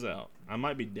 14 years out. I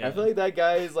might be dead. I feel like that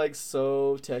guy is like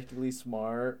so technically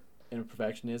smart and a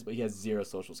perfectionist, but he has zero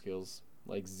social skills.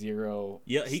 Like zero.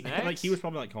 yeah, he Snacks? was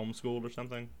probably like homeschooled or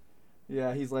something.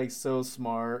 Yeah, he's like so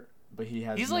smart, but he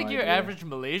has. he's no like your idea. average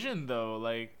Malaysian though.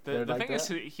 Like They're the like thing is,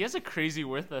 that? he has a crazy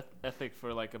worth ethic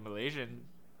for like a Malaysian.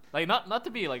 Like not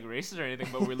to be like racist or anything,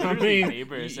 but we're I literally mean,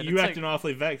 neighbors. And you it's acting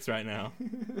awfully vexed right now.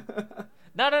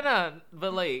 No.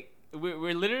 But like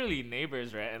we're literally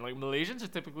neighbors, right? And like Malaysians are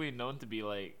typically known to be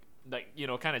like you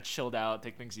know, kind of chilled out,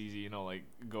 take things easy, you know, like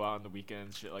go out on the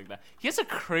weekends, shit like that. He has a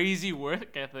crazy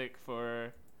work ethic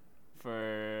for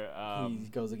he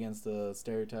goes against the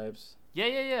stereotypes.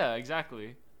 yeah,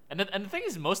 exactly. And the thing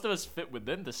is, most of us fit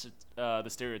within the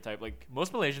stereotype. Like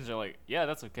most Malaysians are like, yeah,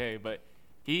 that's okay, but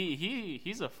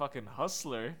he's a fucking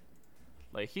hustler.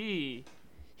 Like he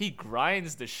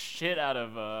grinds the shit out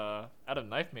of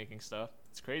knife making stuff.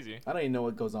 It's crazy. I don't even know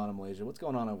what goes on in Malaysia. What's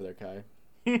going on over there, Kai?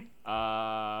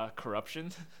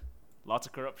 Corruption, lots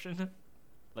of corruption.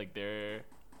 Like I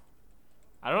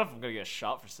don't know if I'm gonna get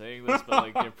shot for saying this, but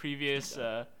like their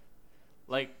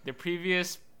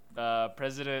previous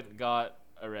president got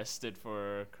arrested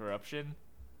for corruption,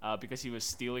 because he was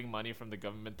stealing money from the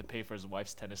government to pay for his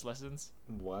wife's tennis lessons.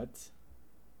 What?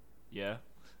 Yeah.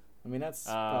 I mean, that's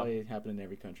probably happening in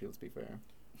every country. Let's be fair.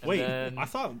 And Wait, then- I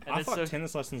thought then so-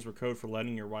 tennis lessons were code for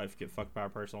letting your wife get fucked by a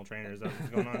personal trainer. Is that what's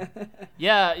going on?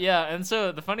 Yeah, and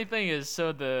so the funny thing is,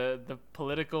 so the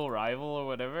political rival or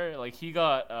whatever, like he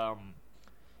got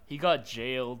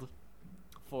jailed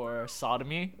for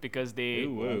sodomy because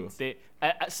Ooh.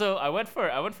 so I went for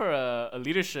a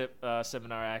leadership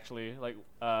seminar actually, like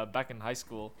back in high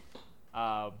school,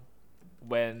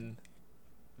 when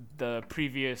the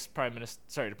previous prime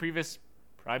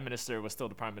minister was still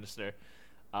the prime minister.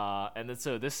 And then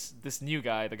so this new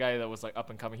guy, the guy that was like up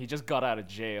and coming, he just got out of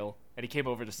jail and he came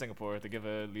over to Singapore to give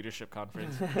a leadership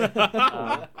conference.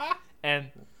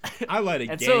 And I let a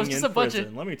And gang so it's in just a bunch of-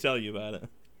 prison. Let me tell you about it.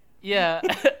 yeah,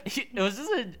 it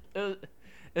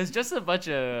was just a bunch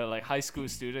of like high school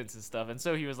students and stuff. And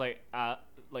so he was like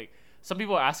some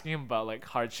people were asking him about like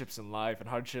hardships in life and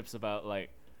hardships about like,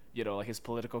 you know, like his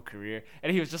political career,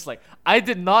 and he was just like, I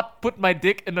did not put my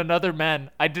dick in another man.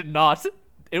 I did not.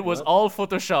 It was What? all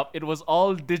Photoshop. It was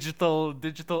all digital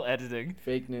editing.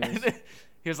 Fake news.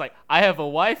 And he was like, I have a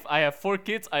wife. I have 4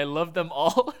 kids. I love them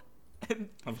all. And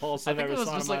I've also I think never it was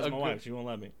just, like, sodomized a my good- wife. She won't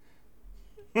let me.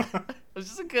 it was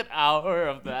just a good hour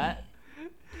of that.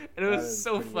 And it That was is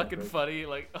so pretty fucking epic. funny.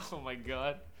 Like, oh my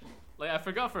god. Like, I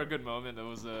forgot for a good moment it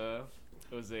was a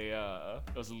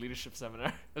leadership seminar.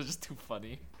 It was just too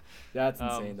funny. That's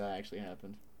insane. That actually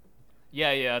happened.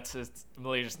 Yeah, it's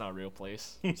Malaysia's not a real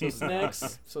place. So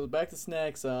Snacks. So back to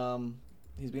Snacks.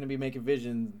 He's gonna be making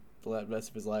Vision the rest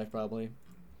of his life probably.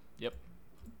 Yep.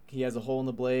 He has a hole in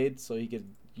the blade, so he could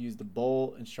use the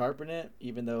bolt and sharpen it.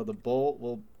 Even though the bolt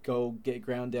will go get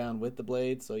ground down with the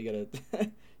blade, so you gotta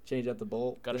change out the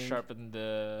bolt. Gotta thing. sharpen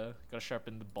the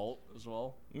bolt as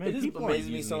well. Man, It just people aren't amazes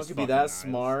me using someone these could be fucking that knives.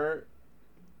 smart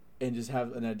and just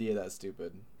have an idea that's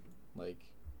stupid. Like,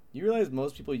 you realize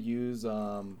most people use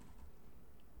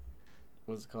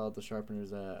what's it called? The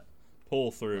sharpeners that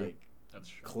Pull through. like That's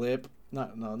true. clip.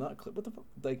 Not clip. What the fuck?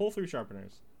 Like Pull through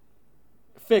sharpeners.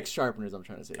 fixed sharpeners. I'm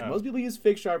trying to say. Oh. Most people use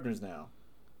fixed sharpeners now.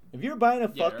 If you're buying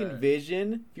a Yeah, fucking right.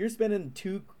 Vision, if you're spending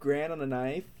 $2,000 on a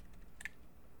knife,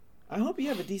 I hope you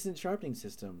have a decent sharpening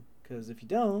system. Because if you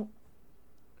don't,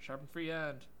 Sharpen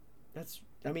freehand.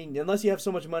 I mean, unless you have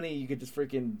so much money, you could just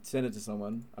freaking send it to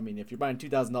someone. I mean, if you're buying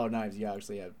 $2,000 knives, you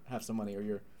actually have some money, or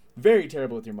you're very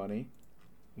terrible with your money,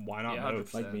 Why not Yeah,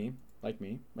 both? 100%. like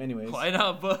me. Anyways, Why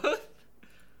not both?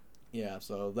 yeah.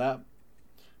 So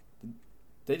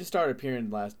they just started appearing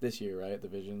this year, right? The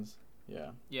Visions.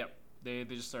 Yeah. Yep. They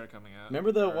just started coming out.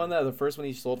 Remember the first one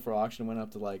he sold for auction went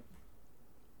up to like,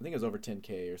 I think it was over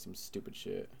 $10,000 or some stupid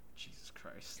shit. Jesus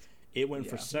Christ. It went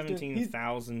for Yeah.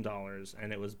 $17,000,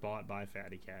 and it was bought by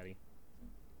Fatty Caddy.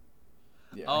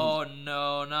 Yeah. Oh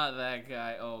no, not that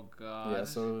guy. Oh god. Yeah.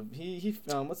 So he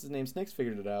what's his name? Snakes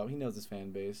figured it out. He knows his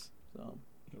fan base. So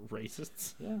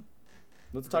Racists. yeah.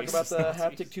 Let's talk about the Racist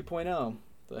Haptic Nazis. 2.0.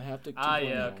 The Haptic 2.0. Ah,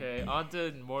 yeah, okay. On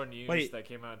to more news Wait. that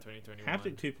came out in 2021.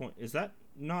 Haptic 2. Is that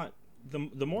not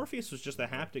the Morpheus was just a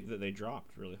haptic that they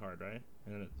dropped really hard, right?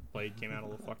 And then the blade came out a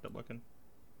little fucked up looking.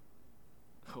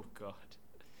 Oh god.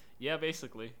 Yeah,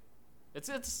 basically. It's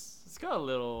got a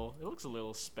little. It looks a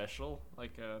little special,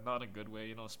 like not in a good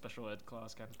way, special ed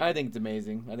class kind of thing. I think it's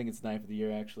amazing. I think it's knife of the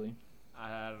year actually.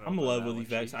 I don't know. I'm in about love that with one, you,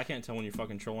 Vex. Chief. I can't tell when you're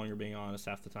fucking trolling or being honest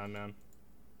half the time, man.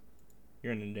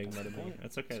 You're an enigma to me.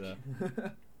 That's okay though.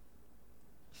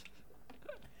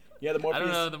 Yeah, the I Morpheus.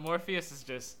 don't know. The Morpheus is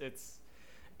just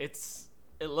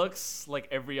it looks like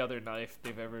every other knife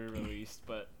they've ever released,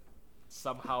 but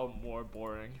somehow more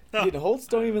boring. Dude, Holtz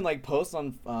don't even like post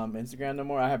on Instagram no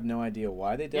more. I have no idea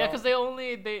why they don't. Yeah, because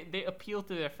they appeal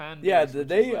to their fan base. Yeah, which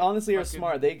they is, like, honestly are fucking-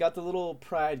 smart. They got the little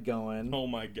pride going. Oh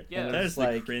my god. Yeah. That It's is the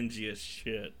like- cringiest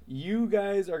shit. You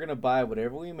guys are gonna buy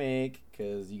whatever we make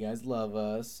because you guys love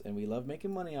us and we love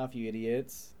making money off you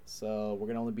idiots. So we're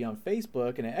gonna only be on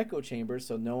Facebook in an echo chamber,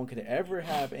 so no one could ever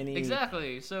have any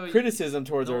Exactly. So criticism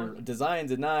towards no our one-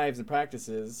 designs and knives and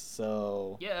practices.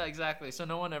 So Yeah, exactly. So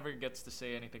no one ever gets to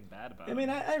say anything bad about it. I mean,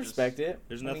 I It's just- respect it.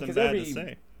 There's I mean, nothing 'cause bad to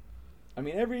say. I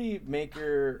mean, every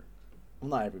maker,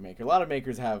 well, not every maker. A lot of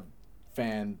makers have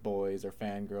fanboys or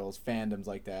fangirls, fandoms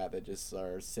like that just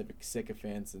are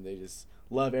sycophants and they just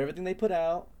love everything they put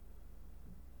out.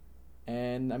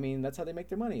 And I mean, that's how they make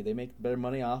their money. They make better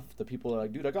money off the people that are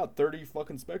like, dude, I got 30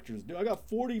 fucking Spectres. Dude, I got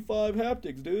 45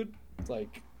 haptics, dude. It's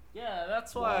like, Yeah,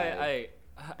 that's Why? why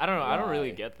I don't know. I don't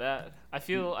really Why? get that. I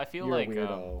feel you're like a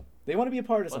weirdo. They want to be a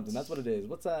part of something. what's- That's what it is.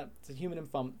 What's that? It's a human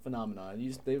phenomenon.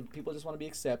 People just want to be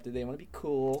accepted. They want to be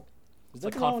cool. There's it's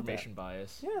like nothing wrong with that. confirmation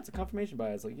bias. Yeah, it's a confirmation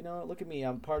bias. Like, look at me.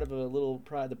 I'm part of a little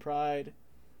pride. The pride.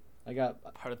 I got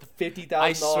Part of the $50,000.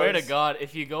 I swear to God,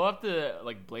 if you go up to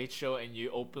like Blade Show and you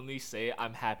openly say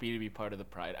I'm happy to be part of the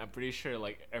Pride, I'm pretty sure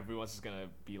like everyone's just gonna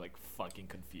be like fucking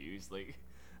confused. Like,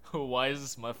 why is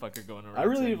this motherfucker going around? I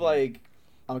really saying, like.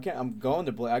 I'm going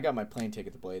to Blade. I got my plane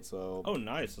ticket to Blade, so. Oh,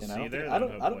 nice. I'll and see I you don't, there think, then, I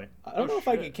don't, I hopefully. don't, I don't Oh, know if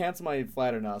I shit. can cancel my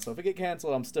flight or not. So if it get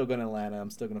canceled, I'm still going to Atlanta. I'm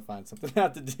still going to find something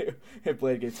out to do if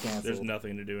Blade gets canceled. There's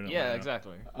nothing to do in Yeah, Atlanta.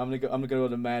 exactly. I'm gonna go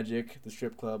to Magic, the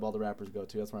strip club all the rappers go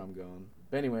to. That's where I'm going.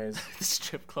 But anyways, The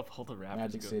strip club, all the rappers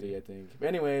Magic go City, to. I think. But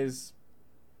anyways,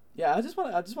 yeah, I just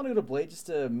want to go to Blade just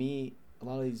to meet a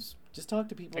lot of these. Just talk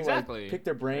to people. Exactly. Like, pick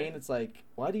their brain. Right. It's like,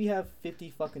 why do you have 50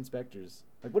 fucking Spectres?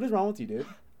 Like, what is wrong with you, dude?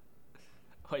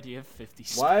 Why do you have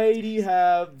 50? Why do you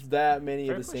have that many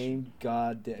Fair of the question. same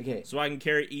goddamn? Okay, So I can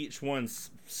carry each one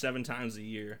 7 times a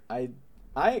year.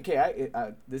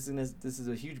 this is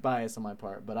a huge bias on my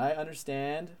part, but I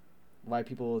understand why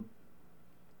people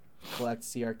collect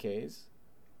CRKs,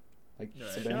 like Right.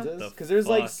 Shut the Sabenzas, because there's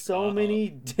like fuck so up. many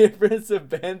different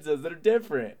Sabenzas that are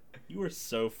different. You are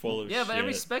so full of Yeah, shit. but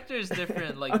every Spectre is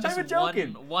different. Like I'm just not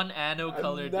even joking. one anno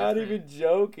color. I'm not different. even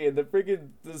joking.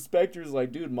 The Spectre's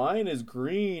like, dude, mine is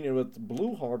green and with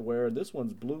blue hardware, and this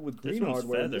one's blue with This green one's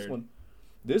hardware. And feathered.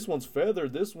 this one's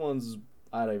feathered. This one's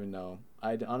I don't even know.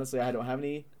 Honestly I don't have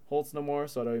any Holtz no more,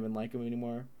 so I don't even like them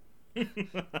anymore.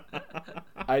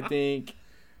 I think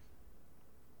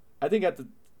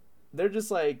they're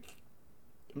just like,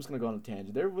 I'm just gonna go on a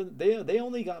tangent. They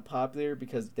only got popular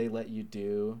because they let you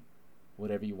do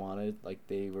whatever you wanted. Like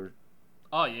they were.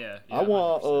 Oh yeah. I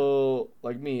want 100%.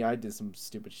 like me. I did some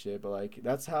stupid shit, but like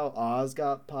that's how Oz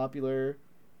got popular,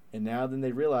 and now then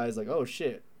they realize like, oh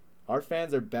shit, our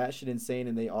fans are batshit insane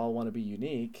and they all want to be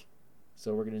unique.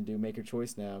 So we're gonna do Maker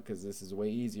Choice now because this is way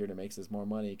easier and it makes us more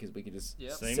money because we could just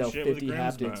Yep. Same sell shit with 50 Grimsmo.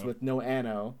 haptics with no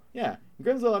anno. Yeah,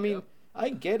 Grimsmo. I mean, Yep. I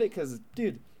get it because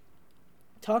dude,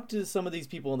 talk to some of these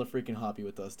people in the freaking hobby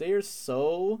with us. They are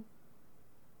so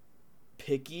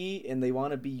picky, and they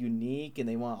want to be unique, and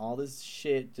they want all this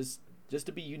shit just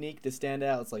to be unique, to stand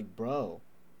out. It's like, bro,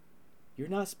 you're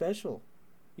not special.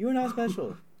 You are not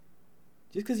special.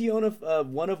 Just because you own a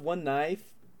one-of-one knife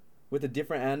with a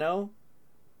different anno,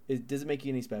 it doesn't make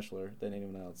you any specialer than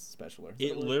anyone else specialer.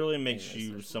 It literally makes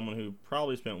you someone who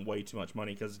probably spent way too much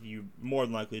money because you more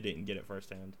than likely didn't get it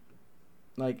firsthand.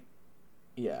 Like,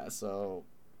 yeah, so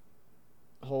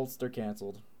Holtz, they're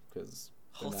canceled because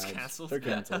Holtz canceled. They're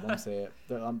canceled. Let me say it.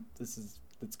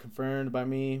 It's confirmed by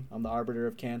me. I'm the arbiter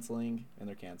of canceling, and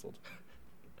they're canceled.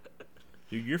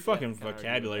 Dude, your fucking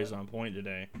vocabulary is on point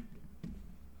today.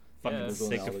 Fucking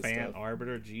sycophant,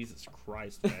 arbiter, Jesus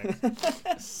Christ,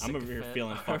 Max. I'm over here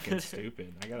feeling fucking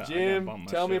stupid. Jim,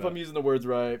 tell me if I'm using the words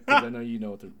right, because I know you know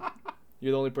what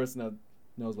you're the only person that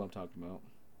knows what I'm talking about.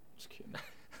 Just kidding.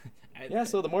 Yeah,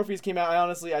 so the Morpheus came out.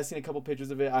 I've seen a couple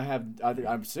pictures of it. I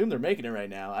assume they're making it right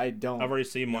now. I've already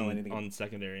seen one on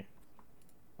secondary.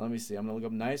 Let me see. I'm gonna look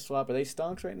up Knife Swap. Are they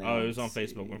stonks right now? Oh, it was on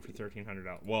Facebook. Went for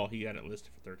 $1,300. Well, he got it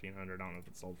listed for $1,300. I don't know if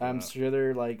it's sold for I'm that. sure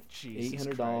they're like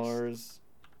 $800.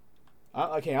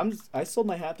 I sold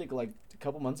my haptic like a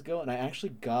couple months ago, and I actually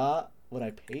got what I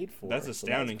paid for. That's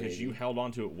astounding because you held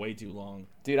on to it way too long.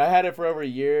 Dude, I had it for over a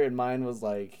year, and mine was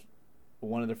like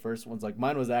one of the first ones. Like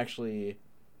mine was actually,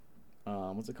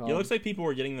 what's it called? It looks like people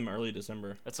were getting them early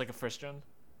December. It's like a first gen.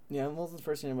 Yeah, it wasn't the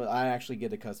first gen, but I actually get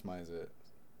to customize it.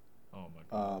 Oh my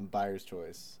god. Buyer's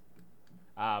choice.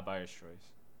 Buyer's choice.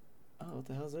 Oh, what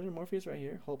the hell is there? Morpheus right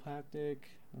here. Hope haptic.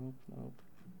 Nope.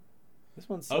 This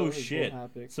one's oh shit!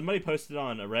 Somebody posted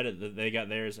on a Reddit that they got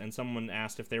theirs, and someone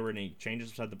asked if there were any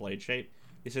changes beside the blade shape.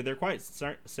 They said they're quite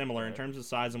similar in terms of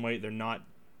size and weight. They're not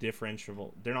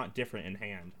differentiable. They're not different in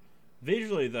hand.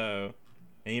 Visually, though,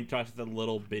 and he talks about the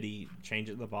little bitty change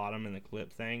at the bottom and the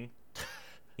clip thing.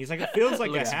 He's like, it feels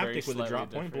like a haptic with a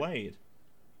drop point blade.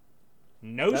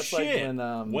 No that's shit. Like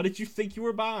when, what did you think you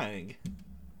were buying?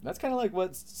 That's kind of like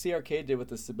what CRK did with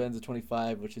the Sebenza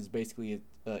 25, which is basically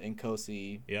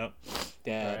Inkosi. Yep.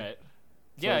 Dad. Right.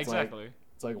 So yeah, exactly.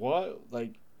 It's like what?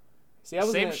 Like, see,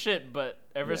 same shit, but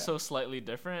ever so slightly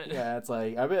different. Yeah, it's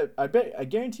like I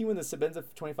guarantee when the Sebenza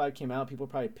 25 came out, people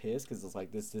were probably pissed because it's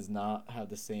like this does not have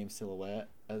the same silhouette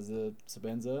as the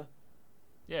Sebenza.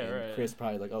 Yeah, and right. Chris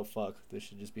probably like, oh fuck, this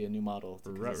should just be a new model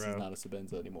because this is not a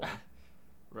Sebenza anymore.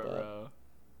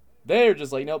 They're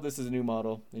just like, nope, this is a new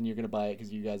model, and you're gonna buy it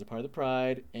because you guys are part of the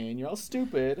pride, and you're all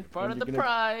stupid. Part of the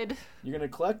pride. You're gonna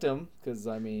collect them because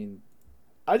I mean,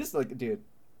 I just like, dude.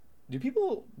 Did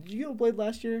you get a Blade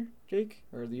last year, Jake,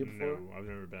 or the year before? No, I've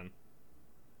never been.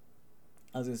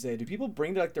 I was gonna say, do people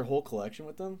bring like their whole collection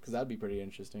with them? Because that'd be pretty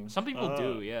interesting. Some people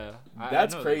do, yeah.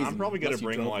 That's crazy. I'm probably gonna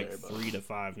bring like 3 to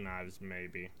 5 knives,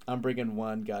 maybe. I'm bringing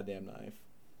one goddamn knife.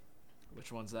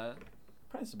 Which one's that?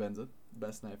 Probably Sebenza.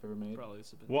 Best knife ever made. Probably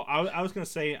Sebenza. Well, I was gonna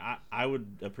say I would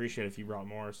appreciate if you brought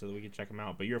more so that we could check them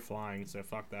out, but you're flying, so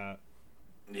fuck that.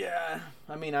 Yeah,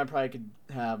 I mean, I probably could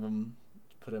have them,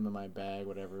 put them in my bag,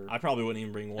 whatever. I probably wouldn't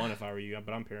even bring one if I were you,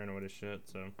 but I'm paranoid as shit,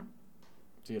 so.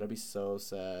 Dude, I'd be so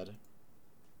sad.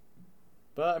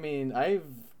 But I mean, I've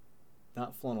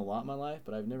not flown a lot in my life,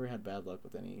 but I've never had bad luck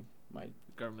with any. My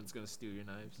government's gonna steal your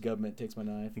knives. Government takes my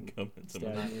knife. Government's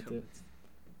with it.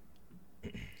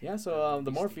 Yeah, so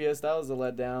the Morpheus, that was a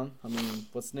letdown. I mean,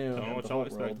 what's new? I don't know what y'all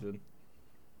expected.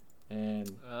 And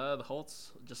the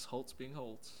Holtz, just Holtz being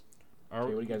Holtz. Okay,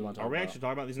 what do you guys want to talk about? Are we actually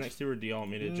talking about these next two, or do y'all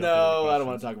want me to jump No, I don't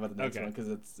want to talk about the next one because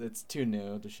it's too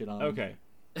new to shit on. Okay.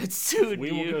 It's too new.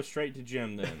 We will go straight to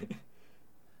Jim then.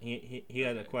 He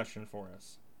had a question for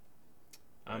us.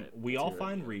 We all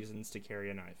find reasons to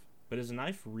carry a knife, but is a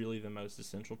knife really the most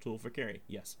essential tool for carry?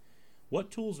 Yes.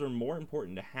 What tools are more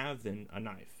important to have than a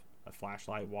knife? A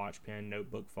flashlight, watch, pen,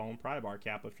 notebook, phone, pry bar,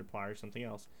 cap lifter, pliers, something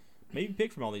else. Maybe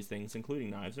pick from all these things,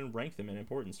 including knives, and rank them in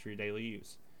importance for your daily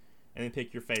use. And then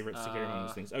pick your favorites to carry among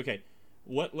these things. Okay,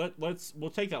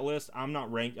 we'll take that list. I'm not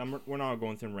we're not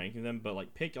going through and ranking them, but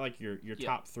like pick like your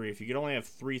top 3. If you could only have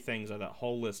 3 things of that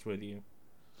whole list with you,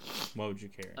 what would you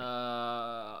carry?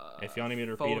 If y'all need me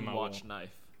to repeat them, I will. Watch,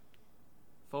 knife.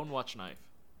 Phone, watch, knife.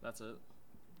 That's it.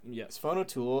 Yes, phone a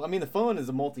tool. I mean, the phone is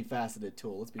a multifaceted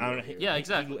tool. Let's be real here. Yeah,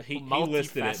 exactly. He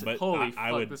listed it, but holy I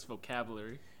fuck, would this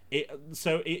vocabulary.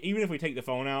 Even if we take the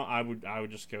phone out, I would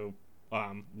just go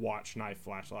watch, knife,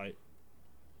 flashlight.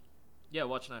 Yeah,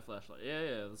 watch, knife, flashlight.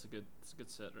 Yeah, that's a good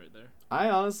set right there.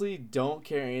 I honestly don't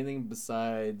carry anything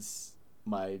besides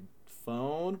my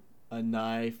phone, a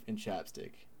knife, and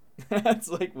chapstick. That's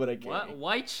like what I carry. What?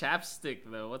 Why chapstick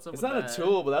though? What's up? It's with not that? a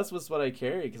tool, but that's what I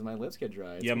carry because my lips get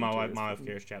dry. Yeah, my wife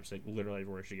carries chapstick literally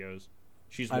everywhere she goes.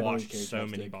 She's I've always washed carried so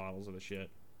many chapstick. bottles of the shit.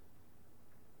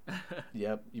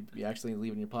 Yep, you actually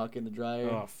leave it in your pocket in the dryer,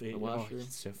 the washer.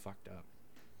 It's so fucked up.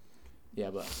 Yeah,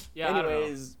 but Yeah, I don't know.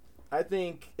 anyways, I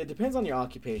think it depends on your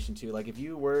occupation too. Like if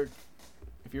you're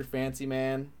a fancy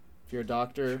man, if you're a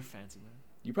doctor, Fancy man.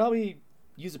 you probably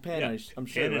use a pen. Yeah, I'm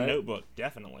sure, pen and right? notebook,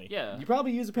 definitely. Yeah. You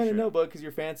probably use a pen and sure. notebook because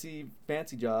you're fancy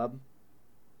job.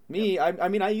 Me, I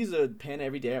mean, I use a pen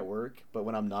every day at work, but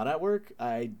when I'm not at work,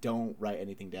 I don't write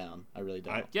anything down. I really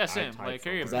don't. Yeah, I same. type Like, for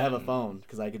carry a work. Because I have a pen. phone,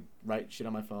 because I could write shit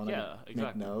on my phone. Yeah, I could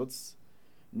exactly. make notes.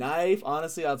 Knife,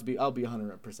 honestly, I'll be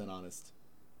 100% honest.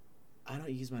 I don't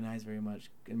use my knives very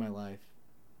much in my life.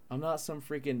 I'm not some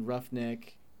freaking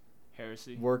roughneck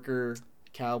Heresy. worker,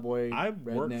 cowboy. I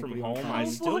work redneck, from what do you wanna home. call I me.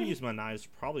 still use my knives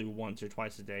probably once or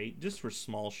twice a day, just for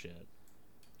small shit.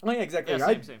 Oh yeah, exactly.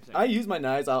 Yeah, same. I use my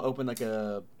knives. I'll open like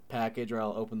a package, or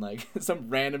I'll open like some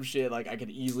random shit like I could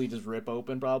easily just rip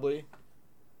open probably.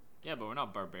 Yeah, but we're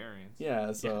not barbarians.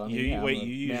 Yeah. So Yeah, I mean, you- yeah, wait, I'm a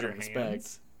you use man your of respect.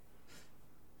 hands?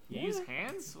 You use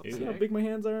hands? What Ew. the See how heck? big my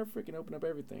hands are? Freaking open up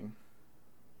everything.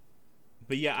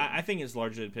 But yeah, I think it's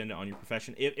largely dependent on your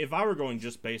profession. If I were going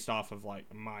just based off of like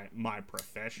my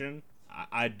profession,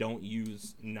 I don't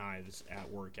use knives at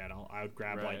work at all. I would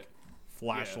grab Right. like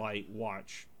flashlight,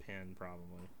 watch, pen, probably.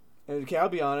 And okay, I'll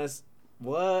be honest.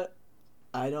 What?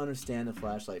 I don't understand the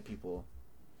flashlight people.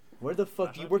 Where the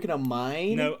fuck do you work in a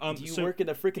mine? No, do you so- work in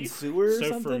a freaking sewer or So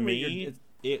something? for where me, you're-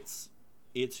 it's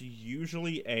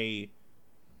usually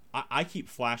I keep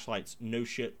flashlights no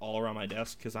shit all around my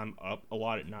desk because I'm up a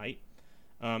lot at night,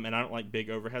 and I don't like big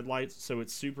overhead lights, so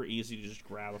it's super easy to just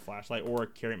grab a flashlight or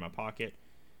carry it in my pocket.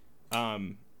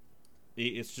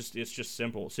 It's just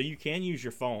simple. So you can use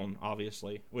your phone,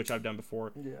 obviously, which I've done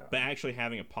before. Yeah. But actually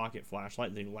having a pocket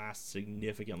flashlight, they last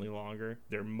significantly longer.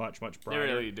 They're much They brighter.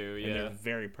 really do, And they're yeah.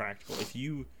 very practical. If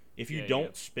you Yeah, don't yeah.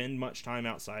 spend much time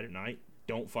outside at night,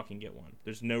 don't fucking get one.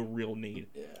 There's no real need.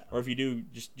 Yeah. Or if you do,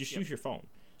 just Yep. use your phone.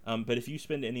 But if you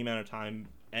spend any amount of time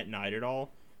at night at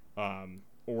all,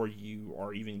 or you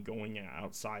are even going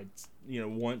outside,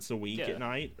 once a week Yeah. at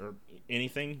night or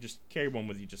anything, just carry one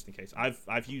with you just in case.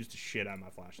 I've used shit out of my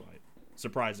flashlight.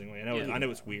 Surprisingly, Yeah. I know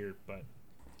it's weird, but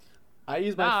I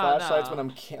use my Nah, flashlights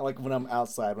nah. when I'm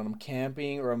outside, when I'm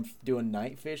camping or I'm doing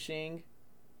night fishing.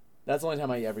 That's the only time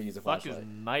I ever use a Fuck is flashlight.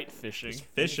 night fishing? it's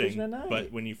fishing fishing. at night.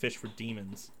 But when you fish for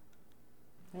demons,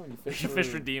 Yeah, when you You fish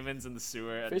for demons in the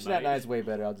sewer at Fishing night. at night is way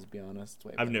better. I'll just be honest. It's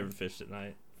way I've better. never fished at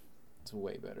night. It's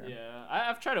way better. Yeah,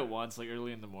 I've tried it once, like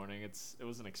early in the morning. It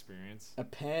was an experience. A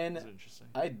It pen. was interesting.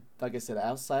 Like I said,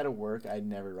 outside of work, I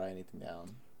never write anything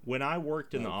down. When I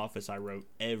worked in the Like- office, I wrote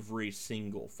every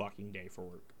single fucking day for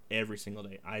work. Every single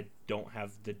day. I don't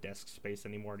have the desk space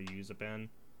anymore to use a pen,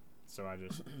 so I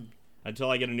just until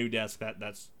I get a new desk,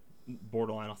 that's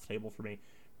borderline off the table for me.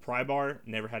 Pry bar,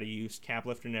 never had to use. Cap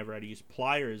lifter, never had to use.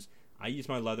 Pliers, I use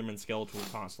my Leatherman scale tool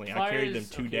constantly. I carried them Pliers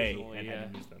today occasionally, and yeah.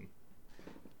 had to use them.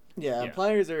 Yeah, Yeah.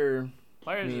 pliers are.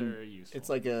 Pliers I mean, are useful. It's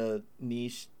like a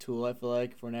niche tool. I feel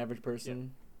like for an average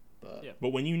person. But Yeah. But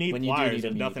when you need When you do pliers, need them,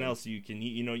 there's you nothing need them. else you can.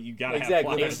 You gotta Exactly,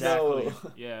 have there's pliers. exactly.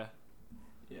 no- Yeah.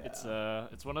 yeah.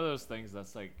 It's one of those things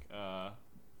that's like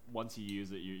once you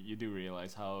use it, you do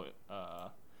realize how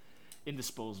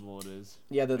indisposable it is.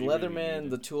 Yeah, the You really Leatherman,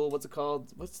 need the it. tool. What's it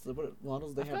called? What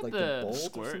models they I've have? got Like the the Bolt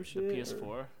squirt, or some shit. the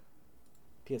or- PS4.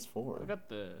 PS4. I got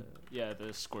the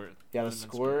squirt. Yeah, the Leatherman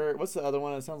squirt. What's the other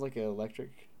one? It sounds like an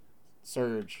electric.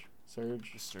 Surge. The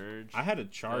Surge. I had a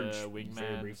charge Wingman.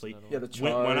 very is briefly. another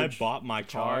Yeah, one. the When I charge. bought my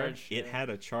car, charge, it yeah. had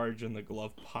a charge in the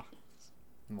glove box.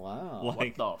 Wow. Like-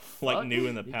 what the fuck? Like new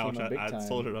in the You pouch. came up big I time.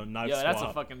 sold it on Knife Yeah, Swap. that's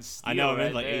a fucking steal. I know, I made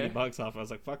right like there. $80 off. I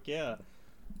was like, fuck yeah.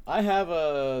 I have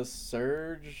a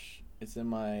Surge. It's in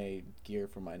my gear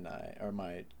for my night or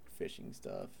my fishing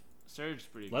stuff. Surge's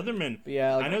pretty good. Leatherman. But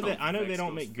yeah, like, I know don't they fix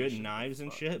don't those make good fishing knives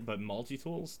and fuck. shit, but multi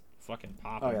tools fucking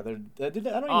pop. Oh yeah, I don't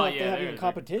even Oh, know if yeah, they have they're even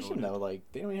competition goated. though. Like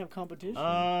they don't even have competition.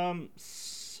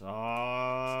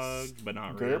 Sog, but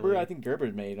not Gerber, really. I think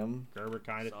Gerber made them. Gerber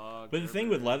kind of. Saw, But the thing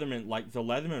with Gerber. Leatherman, like the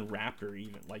Leatherman Raptor,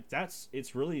 even like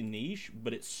it's really niche,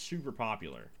 but it's super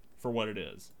popular for what it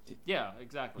is. Yeah,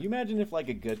 exactly. You imagine if like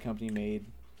a good company made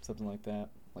something like that,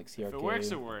 like CRK if it works,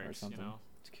 it or works. something. You know.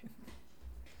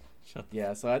 Shut the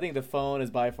Yeah, so I think the phone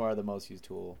is by far the most used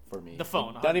tool for me. The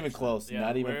phone. Not even 100%. close. Yeah,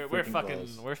 Not even. we're freaking fucking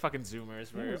close. we're fucking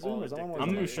zoomers. Yeah, We're we're all zoomers. I'm addicted always I'm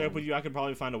to gonna it. show up with you. I could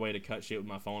probably find a way to cut shit with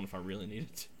my phone if I really needed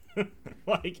to.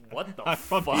 Like What the I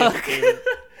fuck? fucking do.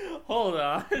 Hold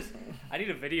on. I need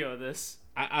a video of this.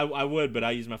 I would, but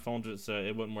I use my phone to, so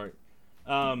it wouldn't work.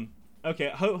 Okay,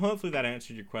 hopefully that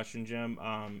answered your question, Jim.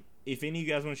 If any of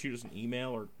you guys want to shoot us an email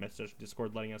or message us on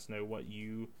Discord letting us know what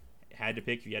you had to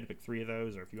pick, if you had to pick 3 of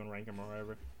those, or if you want to rank them or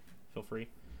whatever, feel free.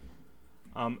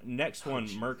 Next one,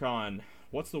 Murkon.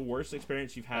 What's the worst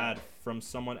experience you've had from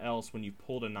someone else when you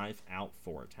pulled a knife out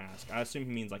for a task? I assume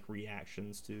he means like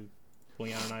reactions to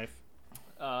pulling out a knife.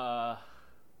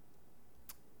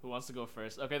 Who wants to go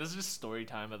first? Okay, this is just story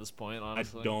time at this point,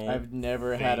 honestly. I've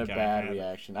never had a bad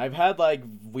reaction. I've had like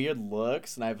weird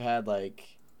looks, and I've never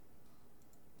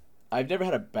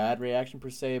had a bad reaction per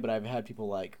se, but I've had people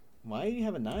like, "Why do you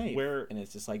have a knife?" And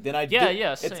it's just like, then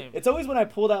same. It's always when I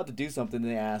pulled out to do something,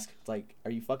 they ask, it's like,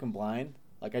 "Are you fucking blind?"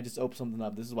 Like, I just opened something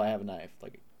up. This is why I have a knife.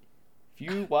 Like, if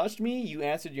you watched me, you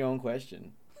answered your own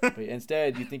question. But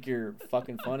instead, you think you're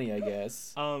fucking funny, I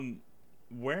guess.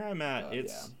 Where I'm at,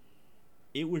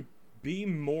 it would be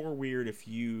more weird if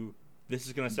you. This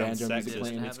is gonna sound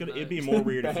sexist. It'd be more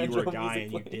weird if you were a guy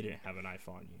and you didn't have a knife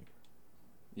on you.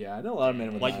 Yeah, I know a lot of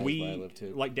men with like knives where I live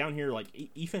too. Like down here, like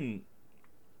even.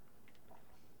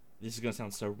 This is gonna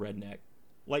sound so redneck.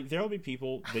 Like there'll be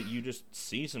people that you just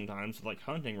see sometimes with like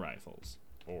hunting rifles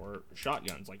or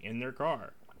shotguns, like in their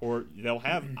car, or they'll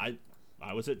have.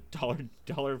 I was at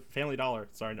Dollar Family Dollar.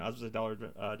 Sorry, no, I was at Dollar Tree.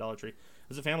 I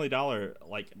was at Family Dollar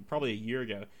like probably a year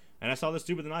ago, and I saw this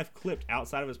dude with a knife clipped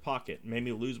outside of his pocket. Made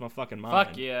me lose my fucking mind.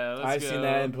 Fuck yeah, I've seen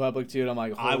that in public too, and I'm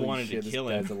like, holy I wanted shit, to kill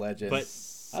this him. guy's a legend. But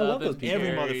I love those people. Every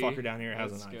motherfucker down here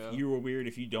has a knife. Go. You were weird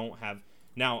if you don't have.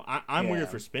 Now I'm weird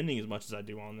for spending as much as I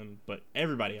do on them, but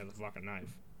everybody has a fucking knife.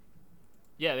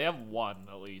 Yeah, they have one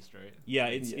at least, right? Yeah,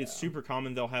 it's super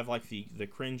common. They'll have like the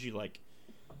cringy like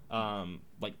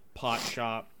pot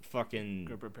shop fucking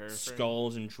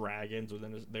skulls and dragons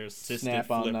within their assisted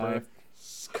flipper. Knife.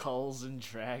 Skulls and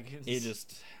dragons.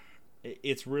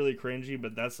 It's really cringy,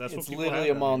 but that's what people literally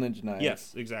have. A mall ninja knife.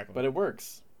 Yes, exactly. But it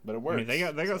works. I mean, they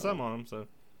got something on them, so.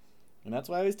 And that's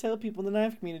why I always tell people in the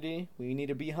knife community, we need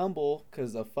to be humble,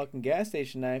 because a fucking gas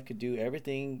station knife could do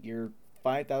everything your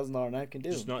 $5,000 knife can do.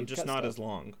 Just not as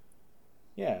long.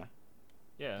 Yeah.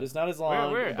 Yeah. Just not as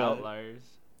long. We're outliers.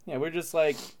 Yeah, we're just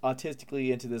like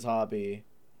autistically into this hobby.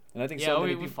 And I think so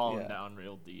many people, we've fallen down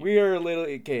real deep. We are a little,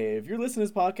 okay, if you're listening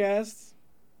to this podcast,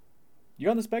 you're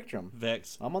on the spectrum.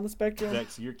 Vex. I'm on the spectrum.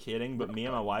 Vex, you're kidding, but me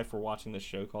and my wife were watching this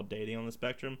show called Dating on the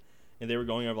Spectrum. And they were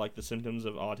going over like the symptoms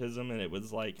of autism, and it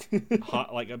was like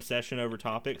hot, like obsession over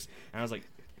topics. And I was like,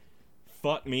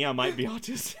 "Fuck me, I might be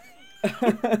autistic."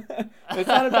 It's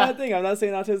not a bad thing. I'm not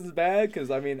saying autism is bad, because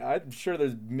I mean I'm sure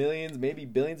there's millions, maybe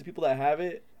billions of people that have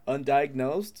it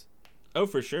undiagnosed. Oh,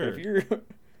 for sure.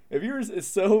 If you're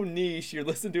so niche, you're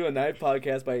listening to a knife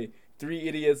podcast by 3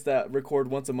 idiots that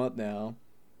record once a month now.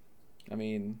 I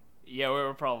mean. Yeah,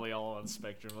 we're probably all on the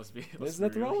spectrum. There's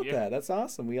nothing wrong with that. That's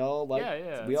awesome. We all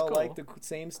like. We all like the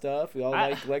same stuff. We all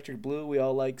like Electric Blue. We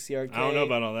all like CRK. I don't know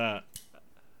about all that.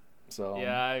 So.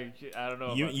 Yeah, I don't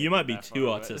know. You might be too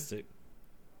autistic.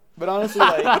 But honestly,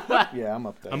 like, yeah, I'm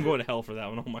up there. I'm going to hell for that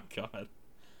one. Oh my god.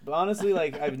 But honestly,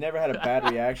 like, I've never had a bad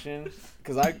reaction,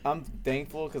 because I'm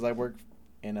thankful, because I work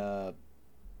in a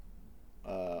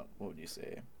what would you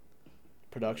say,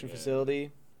 production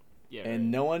facility,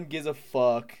 and no one gives a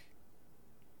fuck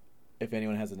if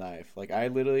anyone has a knife. Like, I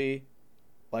literally,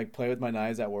 like, play with my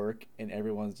knives at work, and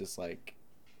everyone's just like,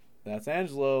 "That's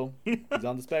Angelo. He's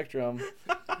on the spectrum."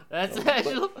 That's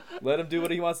Angelo. Let him do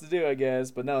what he wants to do, I guess.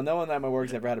 But no one at my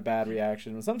work's ever had a bad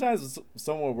reaction. Sometimes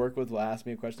someone we'll work with will ask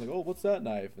me a question like, "Oh, what's that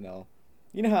knife?" And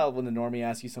you know how when the normie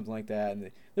asks you something like that, and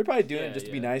they're probably doing it just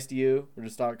to be nice to you or to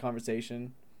start a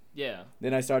conversation. Yeah.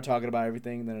 Then I start talking about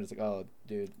everything, and then it's like, "Oh,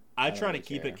 dude." I try to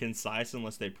keep it concise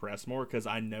unless they press more, because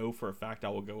I know for a fact I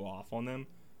will go off on them.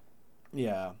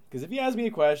 Yeah, because if you ask me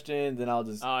a question, then I'll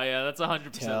just. Oh yeah, that's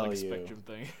 100% like Spectrum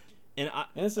thing. And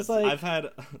it's just like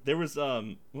there was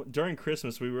during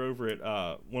Christmas we were over at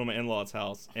one of my in-laws'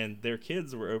 house, and their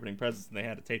kids were opening presents, and they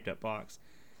had a taped up box.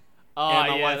 Oh and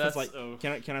my wife was like,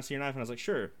 "Can I see your knife?" And I was like,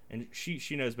 "Sure." And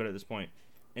she knows better at this point.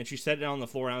 And she set it down on the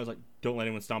floor, and I was like, "Don't let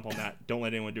anyone stomp on that. Don't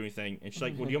let anyone do anything." And she's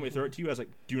like, "Well, do you want me to throw it to you?" I was like,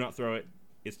 "Do not throw it.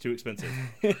 It's too expensive."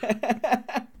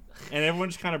 And everyone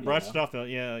just kind of brushed it off. They're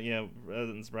like, yeah, rather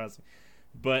than surprising.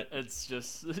 But it's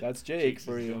just that's Jake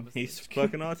for you. He's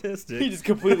fucking autistic. You just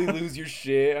completely lose your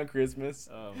shit on Christmas.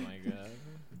 Oh my god,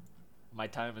 my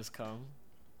time has come,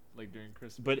 like during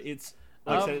Christmas. But it's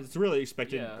like I said, it's really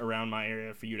expected around my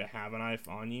area for you to have a knife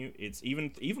on you. It's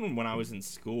even when I was in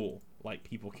school, like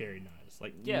people carried knives.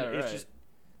 Like it's just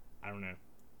I don't know.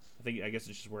 I guess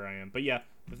it's just where I am. But yeah,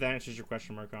 if that answers your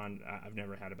question, Marcon, I've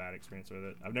never had a bad experience with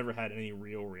it. I've never had any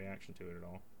real reaction to it at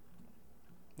all.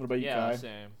 What about you, Kai? Yeah,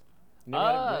 same.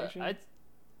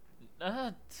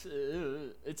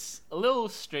 It's a little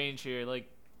strange here. Like,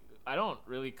 I don't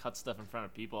really cut stuff in front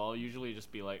of people. I'll usually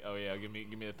just be like, "Oh yeah, give me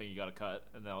the thing you gotta cut,"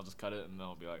 and then I'll just cut it, and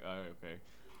they'll be like, "Oh okay,"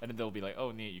 and then they'll be like, "Oh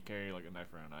neat, you carry like a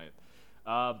knife around night."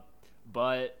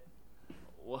 But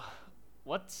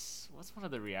what's one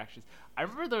of the reactions? I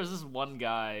remember there was this one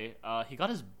guy. He got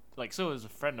his so it was a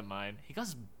friend of mine. He got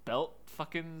his belt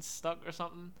fucking stuck or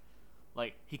something.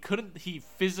 Like he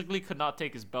physically could not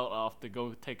take his belt off to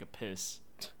go take a piss.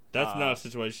 That's not a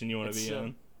situation you want to be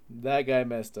in. That guy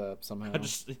messed up somehow.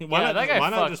 Why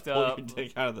not just pull your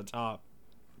dick out of the top?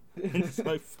 And just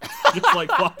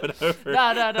flop it over.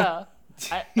 No.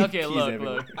 Okay,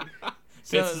 look.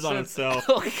 Pisses on itself.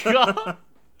 Oh god.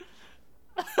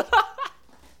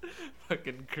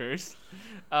 Fucking curse.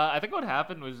 I think what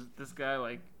happened was this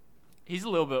guy he's a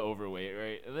little bit overweight,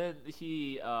 right? And then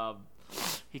he kind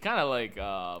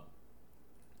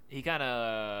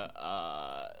of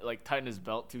tightened his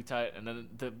belt too tight, and then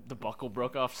the buckle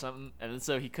broke off something, and then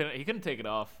so he couldn't take it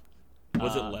off.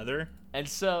 Was it leather? And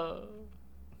so,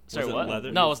 sorry, was it what?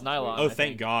 leather? No, it was nylon. Oh,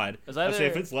 thank God. I say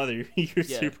if it's leather, you're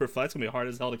super flat. It's gonna be hard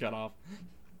as hell to cut off.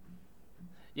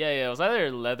 Yeah, it was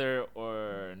either leather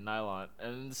or nylon,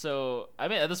 and so I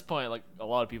mean at this point, a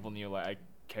lot of people knew I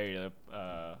carried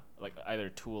either a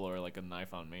tool or a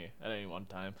knife on me at any one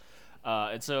time.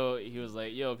 And so he was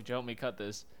like, "Yo, could you help me cut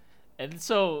this?" And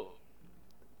so,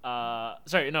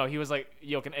 he was like,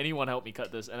 "Yo, can anyone help me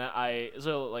cut this?" And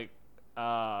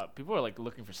people were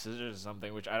looking for scissors or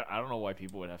something, which I don't know why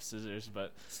people would have scissors,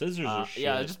 but scissors are shit.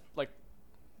 Yeah, just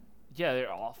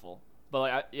they're awful.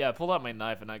 But I pulled out my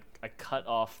knife and I cut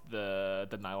off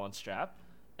the nylon strap.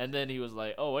 And then he was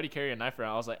like, "Oh, why do you carry a knife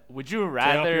around?" I was like, "Would you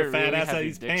rather your fat really ass have out your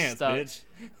these dick pants, stuck?" bitch.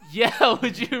 Yeah,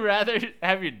 would you rather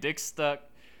have your dick stuck?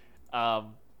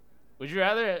 Would you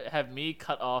rather have me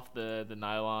cut off the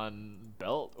nylon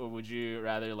belt, or would you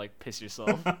rather piss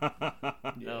yourself?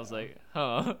 And I was like,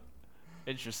 huh,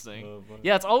 interesting.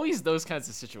 Yeah, it's always those kinds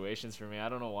of situations for me. I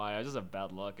don't know why. I just have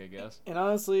bad luck, I guess. And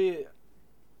honestly,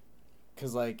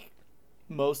 because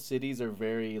most cities are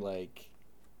very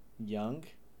young,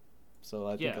 so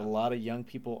I think a lot of young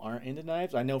people aren't into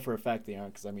knives. I know for a fact they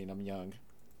aren't, because I'm young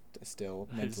still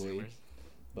mentally,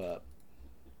 but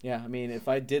yeah, I mean, if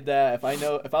I did that, if I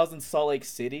was in Salt Lake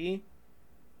City,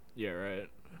 yeah, right,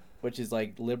 which is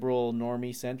liberal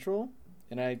normie central,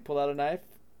 and I pulled out a knife,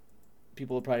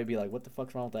 people would probably be like, "What the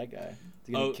fuck's wrong with that guy? Is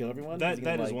he gonna kill everyone?"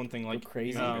 That is one thing.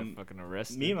 Crazy. Fucking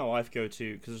arrested. Me and my wife go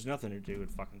to, because there's nothing to do in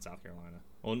fucking South Carolina.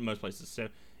 Well, in most places. So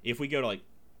if we go to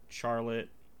Charlotte,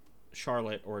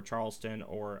 or Charleston,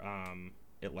 or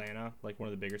Atlanta, one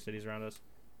of the bigger cities around us,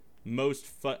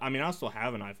 I mean, I'll still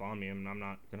have a knife on me, and I'm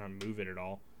not gonna move it at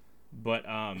all. But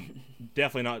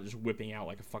definitely not just whipping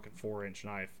out a fucking 4-inch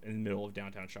knife in the middle of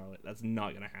downtown Charlotte. That's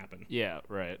not gonna happen. Yeah,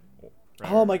 right.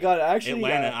 Oh my god! Actually,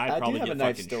 Atlanta, I'd I probably do have get a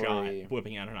knife fucking story. shot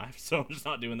whipping out a knife, so I'm just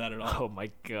not doing that at all. Oh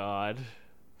my god.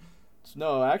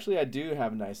 No, actually, I do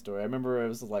have a nice story. I remember it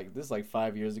was this is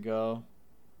 5 years ago.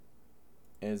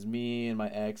 It was me and my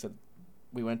ex.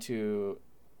 We went to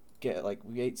get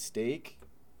we ate steak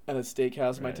at a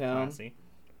steakhouse in my town, classy.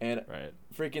 and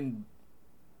freaking,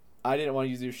 I didn't want to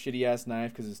use your shitty ass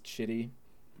knife because it's shitty,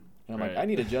 and I'm like, I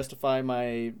need to justify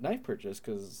my knife purchase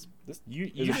because this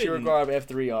is a Shirogorov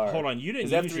F3R. Hold on, you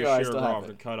didn't use your Shirogorov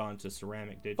to cut onto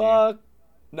ceramic, did you? Fuck.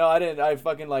 No, I didn't. I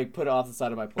fucking put it off the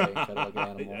side of my plate, cut it like an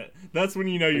animal. Yeah, that's when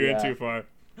you know you're in too far.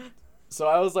 So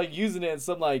I was using it, and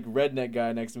some redneck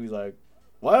guy next to me was like,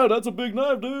 "Wow, that's a big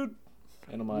knife, dude."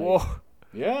 And I'm like, "Whoa,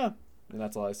 yeah." And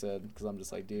that's all I said because I'm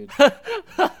just dude, I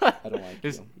don't like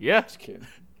you. Yeah, just kidding.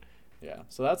 Yeah.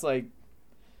 So that's I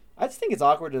just think it's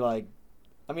awkward to I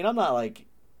mean, I'm not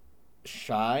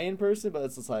shy in person, but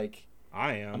it's just I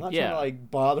am. I'm not trying to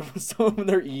bother with someone when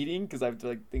they're eating because I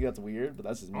think that's weird, but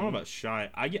that's just me. I'm not about shy.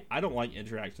 I don't like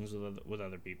interactions with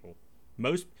other people.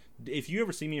 If you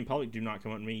ever see me in public, do not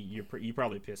come up to me. You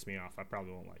probably piss me off. I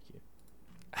probably won't like you.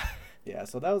 Yeah,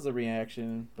 so that was a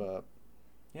reaction, but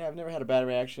yeah, I've never had a bad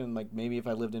reaction. Maybe if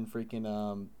I lived in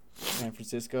freaking San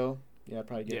Francisco, yeah, I'd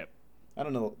probably get. Yeah. I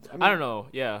don't know. I don't know.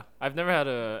 Yeah, I've never had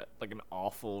an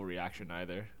awful reaction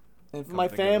either. And for my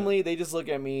family, they just look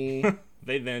at me.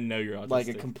 They then know you're autistic. Like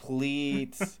a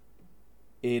complete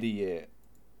idiot.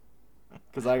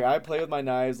 Because I play with my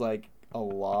knives a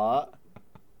lot,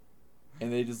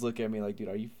 and they just look at me dude,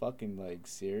 are you fucking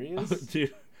serious?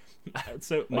 Dude.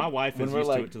 So my wife is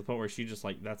used to it to the point where she just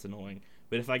that's annoying.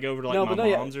 But if I go over to my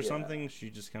mom's or something, she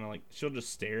just kind of she'll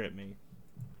just stare at me.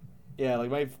 Yeah,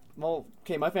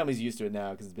 my family's used to it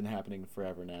now because it's been happening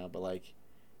forever now. But a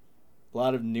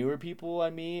lot of newer people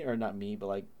I meet, or not meet,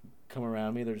 but come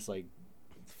around me, they're just the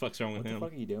fuck's wrong with him? What the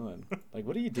fuck are you doing?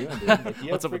 What are you doing, dude? You have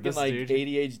What's up with this dude?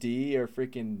 ADHD or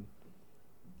freaking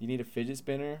you need a fidget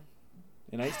spinner?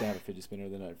 And I used to have a fidget spinner,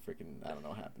 then I don't know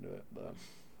what happened to it, but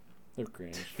they're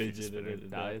cringe. Fidget spinner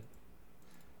died.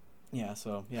 Yeah,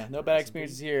 so yeah, no bad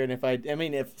experiences here. And if I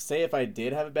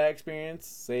did have a bad experience,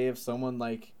 say if someone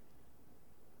like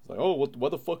was like, oh,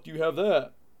 what the fuck do you have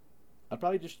that? I'd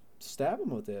probably just stab him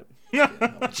with it.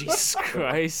 Jesus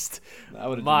Christ. I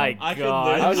would. My I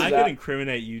God. could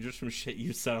incriminate you just from shit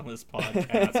you said on this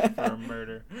podcast for a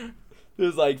murder.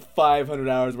 There's like 500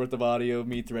 hours worth of audio of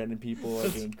me threatening people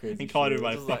and doing crazy And calling shit.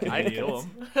 everybody fucking I'd kill idiots.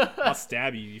 him. I'll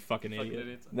stab you, you fucking idiot.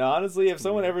 idiots. No, honestly, if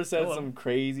someone ever said Kill him. some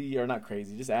crazy or not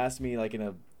crazy, just asked me like in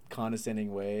a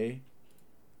condescending way,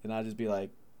 then I'd just be like,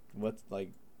 "What's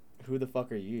like, who the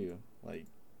fuck are you? Like,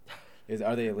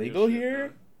 are they illegal shit, here?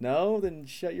 man. No, then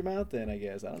shut your mouth. Then I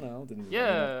guess I don't know. Then,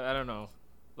 Yeah, I don't know.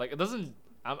 Like, it doesn't.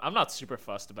 I'm not super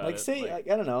fussed about like it. say like,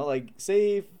 I don't know. Like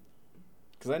say,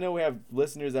 because I know we have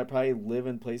listeners that probably live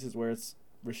in places where it's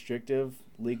restrictive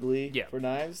legally Yeah. for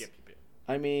knives. Yep,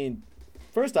 I mean,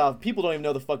 first off, people don't even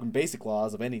know the fucking basic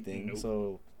laws of anything. Nope.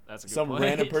 So that's a good some point.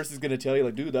 random person's gonna tell you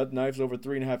like, dude, that knife's over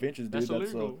 3.5 inches, dude. That's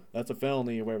That's illegal. a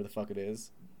felony or whatever the fuck it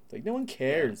is. It's like no one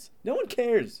cares. No one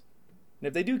cares. And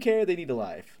if they do care, they need a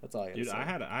life. That's all I gotta Dude, say. I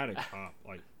had a cop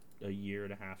like a year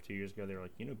and a half, 2 years ago. They were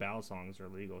like, battle songs are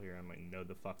illegal here. I'm like, no,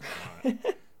 the fuck they're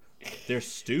not. They're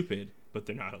stupid, but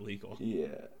they're not illegal.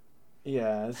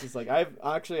 Yeah, it's just like I've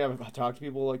talked to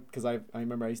people like because I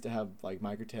remember I used to have like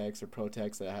Microtex or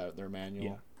Protex that have their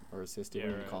manual or assisted, Yeah,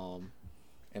 whatever you right. call them,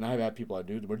 and I've had people like,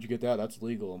 dude, where'd you get that? That's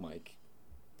legal. I'm like,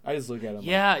 I just look at them.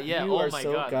 Yeah, like, yeah. You Oh are my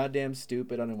so God. goddamn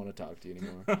stupid. I don't want to talk to you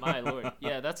anymore. My lord.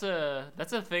 Yeah, that's a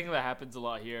thing that happens a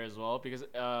lot here as well because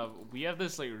we have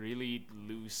this like really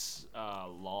loose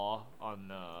law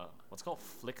on what's called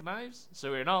flick knives. So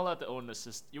we're not allowed to own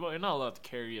you're not allowed to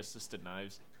carry assisted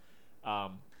knives.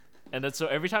 And then so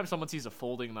every time someone sees a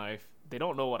folding knife, they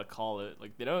don't know what to call it.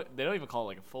 Like they don't even call it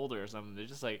like a folder or something. They're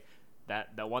just like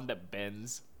that one that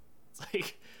bends. It's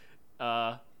like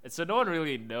and so no one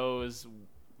really knows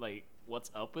like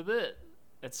what's up with it.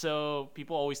 And so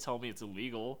people always tell me it's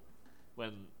illegal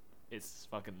when it's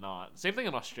fucking not. Same thing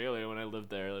in Australia when I lived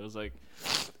there. It was like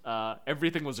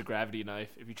everything was a gravity knife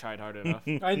if you tried hard enough.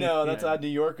 I know that's Yeah. how New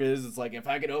York is. It's like if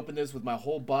I could open this with my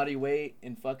whole body weight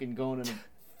and fucking going in a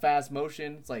fast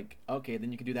motion, it's like okay,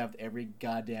 then you can do that with every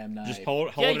goddamn knife. Just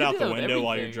hold Yeah, you it can out do the that with window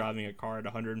while you're everything. driving a car at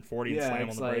 140 and Yeah, slam on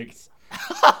it's the like- brakes.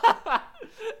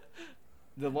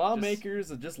 The lawmakers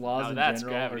and just laws Now in that's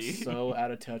general gravity. are so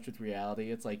out of touch with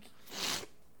reality. It's like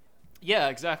Yeah,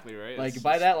 exactly, right? Like It's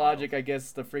by just that wild. logic, I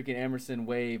guess the freaking Emerson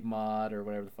Wave mod or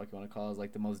whatever the fuck you want to call it is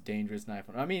like the most dangerous knife.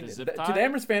 I mean, The zip to tie? the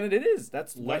Emerson fan, it is.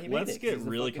 That's why he made Let's it. get He's a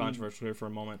really fucking- controversial here for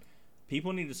a moment.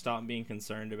 People need to stop being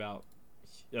concerned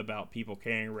about people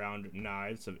carrying around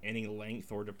knives of any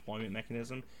length or deployment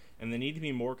mechanism, and they need to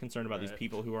be more concerned about these Right.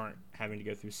 people who aren't having to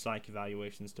go through psych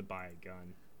evaluations to buy a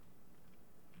gun.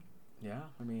 Yeah,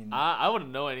 I mean, I wouldn't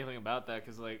know anything about that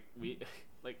because like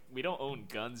we don't own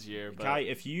guns here. But Kai,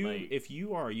 if you like,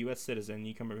 are a U.S. citizen and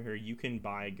you come over here, you can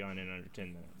buy a gun in under 10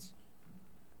 minutes.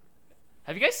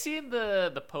 have you guys seen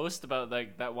the post about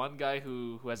like that one guy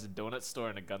who has a donut store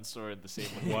and a gun store at the same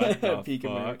one? What the Peak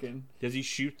fuck? American. Does he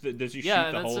shoot the Yeah, shoot and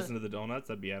the that's holes a- into the donuts?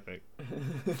 That'd be epic.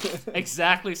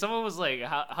 Exactly. Someone was like,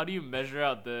 "How do you measure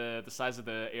out the size of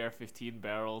the AR-15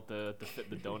 barrel to fit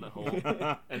the donut hole?"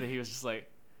 And then he was just like,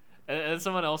 and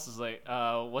someone else was like,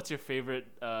 "What's your favorite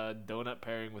donut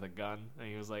pairing with a gun?" And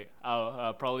he was like,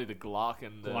 "Oh, probably the Glock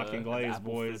and the Glock and the Glaze,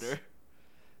 apple boys. fritter."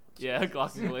 Yeah,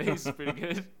 Glock and Glaze is pretty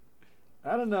good.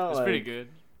 I don't know. It's like, pretty good.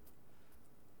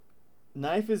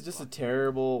 Knife is just a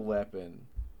terrible weapon.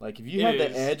 Like if you It have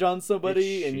is. the edge on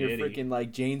somebody It's and you're shitty. freaking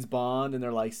like James Bond and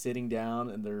they're like sitting down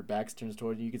and their backs turns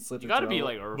towards you, you could slit You their gotta be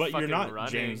throat. like, But you're fucking not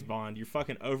running. James Bond. You're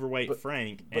fucking overweight But-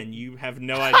 Frank, but- and you have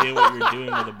no idea what you're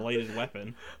doing with a bladed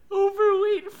weapon.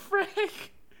 Overweight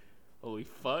Frank. Holy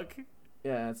fuck.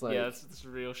 yeah, it's like Yeah, that's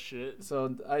real shit.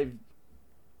 so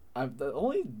I've the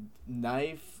only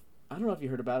knife I don't know if you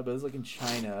heard about it, but it was like in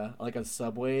China, like a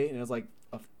subway, and it was like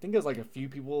I think it was like a few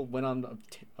people went on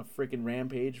a freaking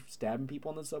rampage, stabbing people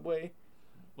on the subway.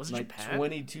 Was it Like Japan?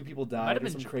 22 people Might died have or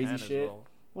been some Japan crazy as shit. well.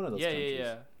 One of those Yeah, countries.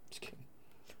 yeah. Just kidding.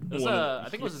 It was, One of- I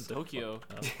think it was in so Tokyo.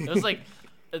 fucked up. It was like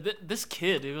this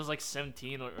kid. He was like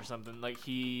 17 or something. Like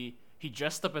he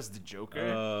dressed up as the Joker,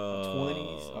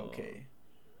 20s. Okay.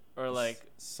 or like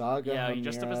Saga yeah, he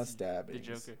dressed up Hamira as the stabbings.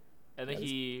 Joker, and then That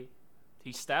is-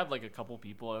 he stabbed like a couple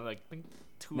people, and like I think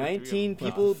 2 or 3 of 19 them-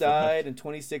 people died and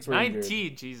 26 were 19.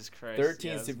 injured. Jesus Christ. 13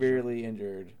 Yeah, that's- severely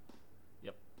injured.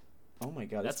 Yep. Oh my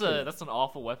god. That's this kid- that's an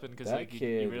awful weapon because that like you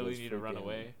kid really was need to run freaking-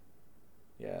 away.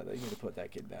 Yeah, they need to put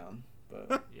that kid down.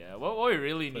 But Yeah, what we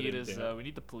really Put need him is down. we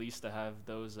need the police to have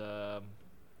those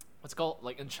what's it called,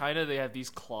 like in China they have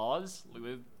these claws like,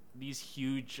 with these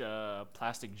huge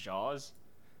plastic jaws,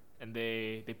 and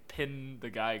they pin the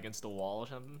guy against the wall or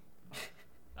something.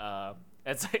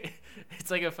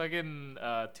 It's like a fucking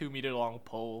 2 meter long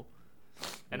pole,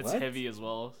 and it's What? heavy as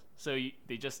well. So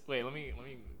they just wait. Let me.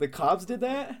 The cops did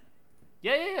that.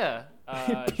 Yeah.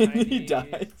 He Chinese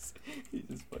dies. He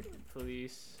just fucking.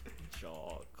 police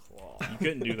jaw claw. You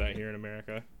couldn't do that here in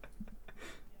America.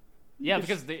 Yeah,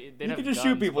 because they You have can just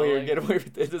guns, shoot people but, here like, and get away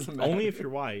with it. It doesn't matter. Only if you're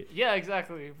white. Yeah,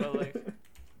 exactly. But like,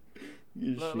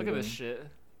 You just look shoot at this him. shit.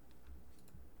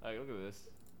 Like, look at this.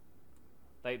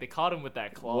 Like they caught him with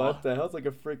that claw. What the hell? It's like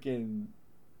a freaking.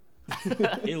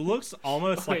 It looks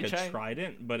almost Wait, like a try-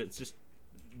 trident, but it's just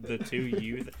the two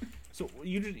you. So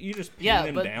you just pin Yeah,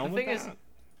 them but down the with thing that? is,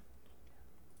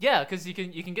 yeah, because you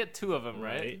can get two of them,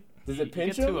 right? Does You it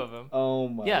pinch get him? two of them. Oh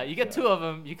my. Yeah, you get God. two of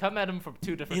them. You come at them from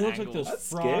two It different looks like angles. those That's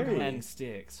frog scary. hand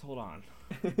sticks. Hold on.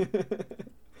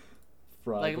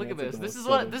 Frog Like, look hands at are this. the This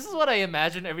most is what southern- I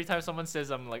imagine every time someone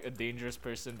says I'm like a dangerous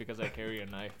person because I carry a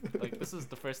knife. Like this is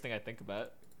the first thing I think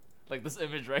about. Like this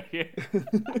image right here.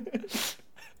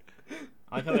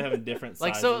 I like how they have a different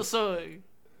Like sizes. so.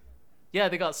 Yeah,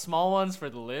 they got small ones for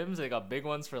the limbs. They got big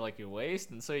ones for like your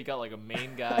waist, and so you got like a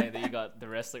main guy, and then you got the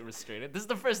rest like restrained. This is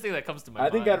the first thing that comes to my I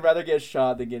mind. think I'd rather get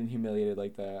shot than getting humiliated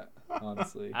like that.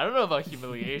 Honestly. I don't know about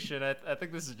humiliation. I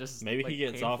think this is just Maybe like, he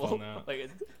gets off painful. on that. Like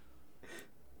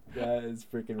That is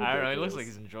freaking ridiculous. I don't know. He looks like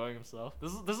he's enjoying himself.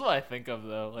 This is what I think of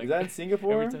though. Like Is that in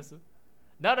Singapore? every time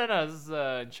no. This is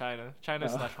in China. China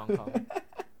Oh. / Hong Kong.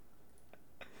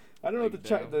 I don't know Like, what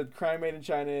damn. the crime rate in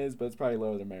China is, but it's probably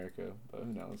lower than America. But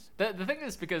who knows? The thing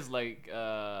is because like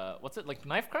what's it like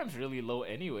knife crime's really low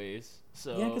anyways.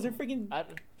 So Yeah, because they're freaking. I,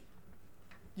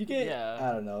 You get. Yeah.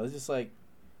 I don't know. It's just like,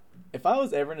 if I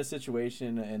was ever in a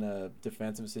situation, in a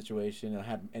defensive situation, and I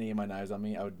had any of my knives on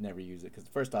me, I would never use it because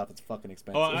first off, it's fucking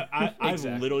expensive. Oh, I've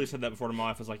Exactly. literally said that before to my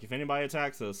wife. I was like, if anybody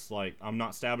attacks us, like, I'm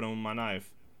not stabbing them with my knife.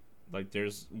 Like,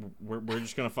 we're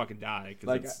just gonna fucking die. Cause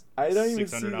like it's I don't even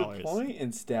see the $600. point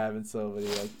in stabbing somebody.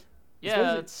 Like yeah,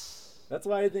 especially- it's that's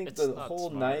why I think It's the not whole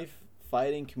smart. knife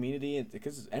fighting community,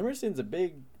 because Emerson's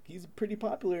he's pretty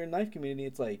popular in knife community.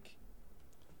 It's like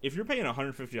If you're paying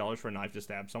 $150 for a knife to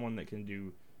stab someone that can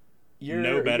do you're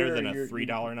no better you're- than a you're-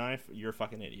 $3 knife, you're a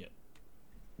fucking idiot.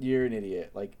 You're an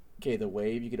idiot. Like, okay, the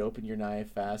wave, you could open your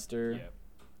knife faster.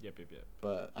 Yep.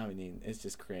 But I mean, it's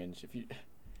just cringe. If you,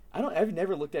 I've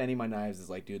never looked at any of my knives as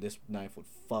like, dude, this knife would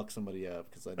fuck somebody up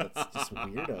because like, that's just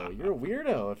weirdo. You're a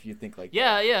weirdo if you think like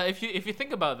Yeah, that. yeah. If you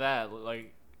think about that,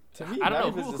 like To me, I don't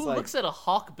knife know is who just who like, looks at a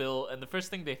hawk bill and the first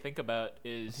thing they think about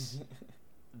is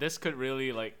this could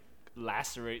really like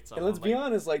lacerate and someone. let's be like,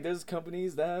 honest, like there's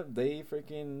companies that they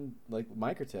freaking like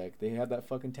Microtech. They have that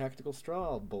fucking tactical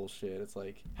straw bullshit. It's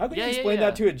like, how can Yeah, you yeah, explain yeah.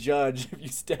 that to a judge if you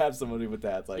stab somebody with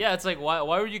that? It's like, yeah, it's like why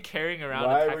were you carrying around?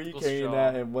 why a were you tactical carrying straw?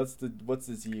 that, and what's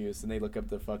its use? And they look up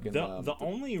the fucking The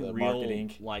only the real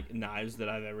marketing. like knives that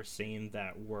I've ever seen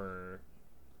that were,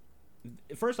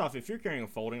 first off, if you're carrying a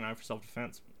folding knife for self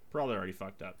defense, probably already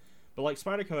fucked up. But like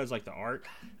Spyderco has like the Arc,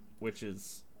 which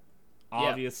is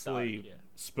obviously Arc,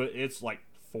 yeah. it's like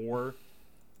for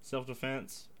self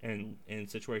defense and in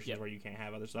situations Yep. where you can't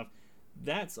have other stuff.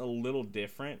 That's a little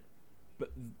different.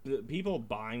 But the people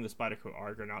buying the Spyderco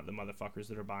Arc are not the motherfuckers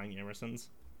that are buying Emerson's.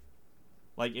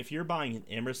 Like, if you're buying an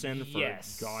Emerson for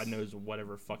Yes. God knows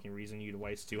whatever fucking reason you'd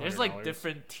waste $200. There's like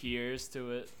different tiers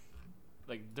to it,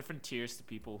 like different tiers to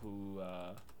people who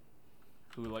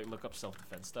like look up self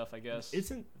defense stuff. I guess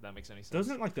Isn't if that makes any sense.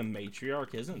 doesn't like the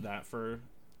Matriarch? Isn't that for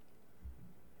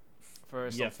for yeah,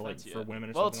 self for like defense? for women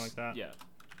or well, something like that? Yeah,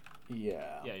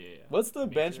 Yeah. yeah. What's the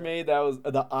Matriarch. Benchmade that was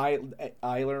the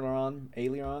aileron?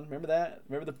 Remember that?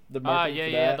 Remember the Ah, marketing yeah, for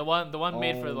yeah. that? The one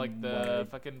made for Oh like the my-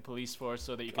 fucking police force,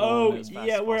 so that you can. Oh open it as fast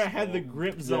yeah, as where it had the possible.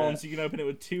 grip zone, so you can open it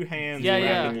with two hands Yeah,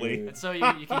 yeah. rapidly. And so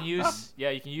you can use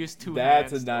you can use two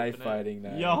That's hands a to knife open it. fighting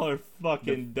knife. Y'all are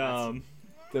fucking dumb.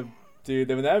 Dude,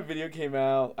 when that video came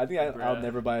out, I think I'll Bruh.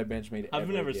 never buy a Benchmade. I've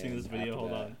ever never again seen this video. after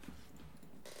Hold that. on.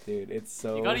 Dude, it's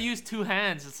so. You gotta use two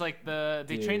hands. It's like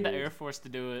they train the Dude. Air Force to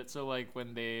do it. So like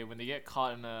when they get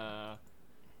caught in a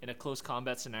close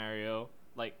combat scenario,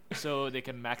 like so they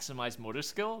can maximize motor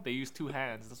skill, they use two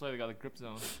hands. That's why they got a grip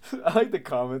zone. I like the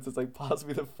comments. It's like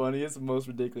possibly the funniest, most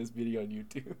ridiculous video on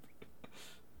YouTube.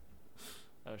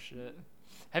 Oh shit.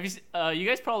 Have you? You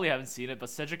guys probably haven't seen it, but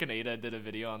Cedric and Ada did a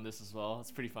video on this as well.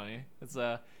 It's pretty funny. It's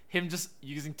him just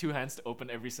using two hands to open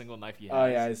every single knife he has. Oh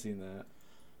yeah, I seen that.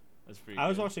 That's pretty. I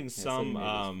was good. watching so you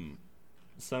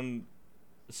made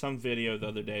some video the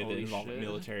other day that Holy involved shit.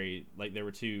 military. Like there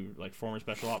were two like former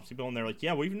special ops people, and they're like,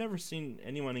 "Yeah, we've never seen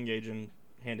anyone engage in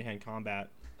hand-to-hand combat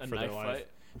a for knife their life." fight.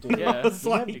 Dude, Yeah, It's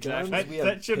we have like, guns, that, we have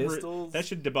that should pistols. that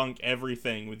should debunk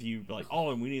everything with you like,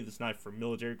 oh, and we need this knife for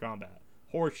military combat.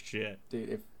 Horse shit.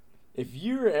 Dude, if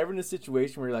you're ever in a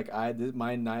situation where like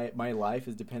my life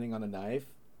is depending on a knife,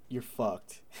 you're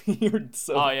fucked. You're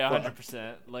so. Oh yeah, fucked.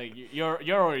 100%. Like you're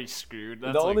already screwed.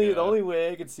 That's The like only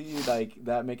way I could see like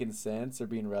that making sense or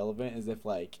being relevant is if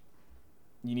like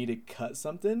you need to cut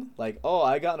something. Like, oh,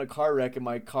 I got in a car wreck and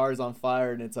my car's on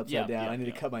fire and it's upside down. I need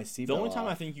to cut my seatbelt. The only time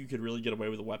off. I think you could really get away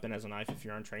with a weapon as a knife if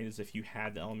you're untrained is if you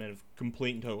had the element of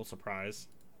complete and total surprise.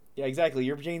 Yeah, exactly.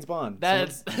 You're James Bond.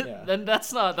 That's yeah. then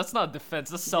that's not defense.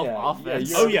 That's self offense.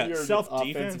 You're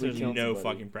Self-defense. offensively There's killing no somebody.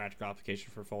 fucking practical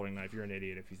application for folding knife. You're an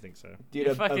idiot if you think so. Dude,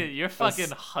 You're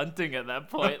fucking hunting at that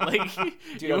point. Like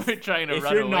you were trying to if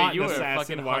run you're away. not You an were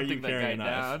assassin, fucking why are you hunting that carrying guy a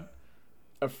knife? down.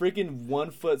 a freaking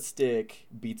 1 foot stick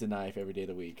beats a knife every day of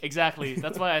the week. Exactly.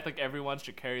 That's why I think everyone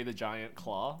should carry the giant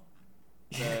claw.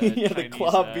 Yeah, the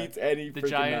claw beats any the freaking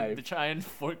giant knife.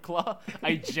 fork claw.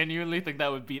 I genuinely think that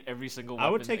would beat every single weapon.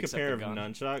 I would take a except pair the of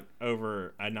gun. nunchuck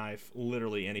over a knife.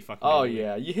 Literally any fucking. Oh day.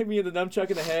 yeah, you hit me in the nunchuck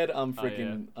in the head, I'm Oh, yeah.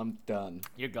 freaking, I'm done.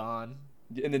 You're gone.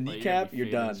 In the Like, kneecap, you're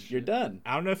you're gonna be done. faded as You're shit. done.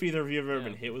 I don't know if either of you have ever Yeah,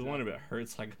 been hit with one, exactly. but it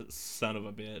hurts like a son of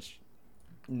a bitch.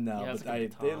 No, Yeah, it's but like a they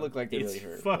baton. look like they It's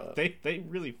really hurt. fuck. but- They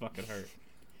really fucking hurt.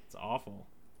 It's awful.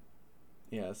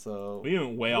 Yeah, so. We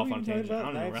went way What off were on we talking tangent. I about?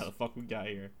 don't know how Knives? the fuck we got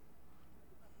here.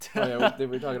 Oh, yeah, we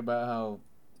were talking about how,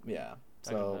 yeah.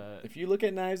 Talking So about- if you look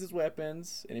at knives as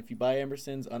weapons, and if you buy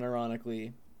Emerson's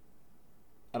unironically,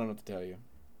 I don't know what to tell you.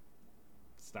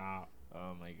 Stop.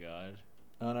 Oh my god.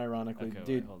 Unironically, Okay,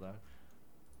 dude, wait, hold on.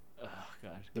 Oh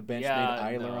god. the Benchmade Yeah, no.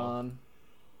 Aileron.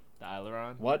 The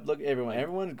aileron. What? Look, everyone, Like-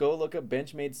 everyone, go look up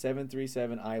Benchmade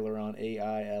 737 Aileron.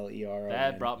 AILERON.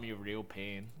 That brought me real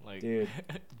pain. Like, Dude,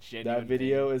 genuine That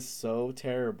video pain. is so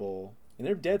terrible, and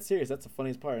they're dead serious. That's the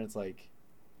funniest part. And it's like,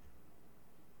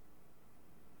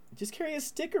 just carry a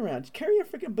stick around. Just carry a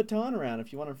freaking baton around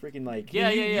if you want to freaking like. Yeah,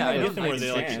 You yeah, can I get them don't where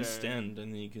they like understand. extend,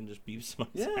 and then you can just beat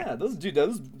somebody's Yeah, ass.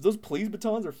 those police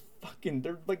batons are fucking.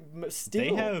 They're like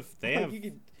steel. They Like, have you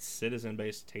could-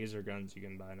 citizen-based taser guns you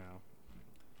can buy now.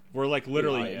 Where like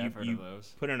literally Oh, yeah, I've heard you of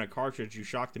those. put in a cartridge, you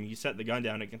shock them, you set the gun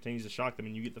down, it continues to shock them,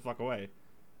 and you get the fuck away.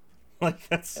 Like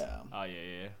that's Yeah. Oh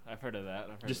yeah. I've heard of that.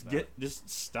 I've heard just of that. just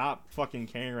stop fucking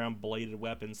carrying around bladed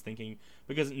weapons, thinking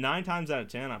because 9 times out of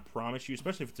 10, I promise you,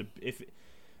 especially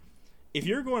if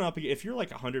you're going up, if you're like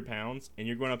 100 pounds and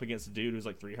you're going up against a dude who's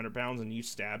like 300 pounds and you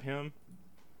stab him,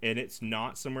 and it's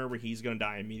not somewhere where he's gonna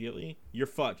die immediately, you're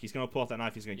fucked. He's gonna pull out that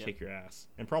knife. He's gonna Yep. kick your ass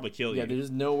and probably kill Yeah, you. there's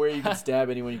nowhere you can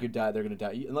stab anyone. You could die. They're gonna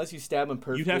die unless you stab them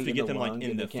perfectly. You'd have to in get the them like lung in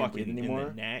and the they can't breathe fucking in anymore.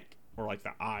 the neck or like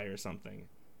the eye or something.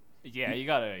 Yeah, you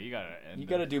gotta. End You it.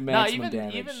 gotta do No, maximum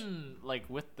damage. even like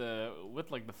with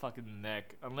like the fucking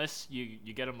neck, unless you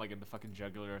get him like in the fucking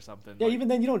jugular or something. Yeah, like, even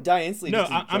then you don't die instantly. No,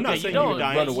 just I'm not you saying don't you would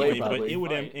die run away, instantly, but probably. it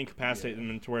would Fight. incapacitate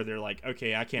them to where they're like,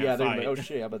 okay, I can't Yeah, they're fight. like, oh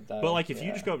shit, I'm about to die. But like, if you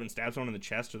Yeah. just go up and stab someone in the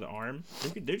chest or the arm,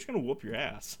 they're just gonna whoop your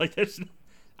ass. Like, there's,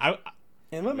 I,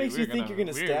 And what makes you think you're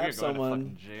gonna we're stab going to someone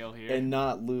fucking jail here. and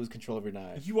not lose control of your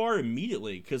knife? you are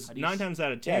immediately because How do you 9 times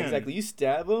out of 10, Yeah, exactly. You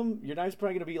stab them, your knife's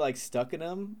probably gonna be like stuck in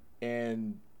them,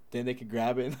 and then they could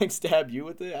grab it and like stab you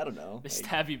with it. I don't know. They Like,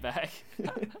 stab you back.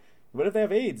 what if they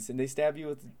have AIDS and they stab you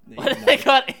with? What if they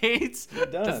got AIDS? You're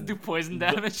done. Does it do poison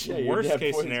damage? Yeah, you're worst dead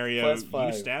case points scenario, plus you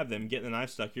 5. stab them, get the knife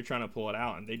stuck, you're trying to pull it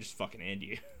out, and they just fucking end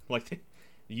you. Like,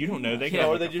 you don't know they Yeah, can have,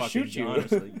 or like, they a just fucking shoot you. gun or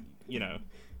something, you know.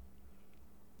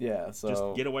 Yeah, so Just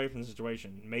get away from the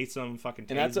situation. Mace them, fucking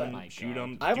And that's tase a- them, My shoot God.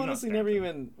 them. I've honestly never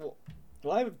even.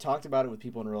 Well, I've talked about it with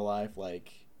people in real life.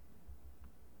 Like,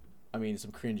 I mean,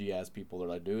 some cringy ass people are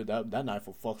like, "Dude, that knife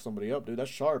will fuck somebody up, dude. That's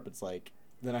sharp." It's like,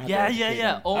 then I have Yeah, to yeah, educate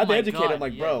yeah. them. Oh I have to my educate God, them,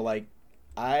 like, yeah. bro, like,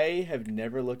 I have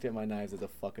never looked at my knives as a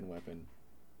fucking weapon,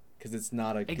 because it's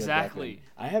not a good Exactly. weapon.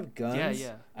 I have guns. Yeah,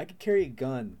 yeah. I could carry a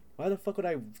gun. Why the fuck would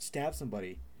I stab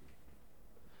somebody?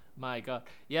 My God.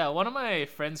 Yeah, one of my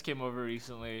friends came over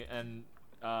recently, and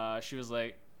she was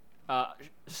like,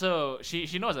 so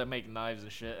she knows I make knives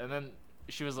and shit, and then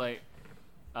she was like,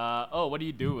 oh, what do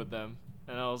you do with them?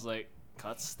 And I was like,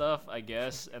 cut stuff, I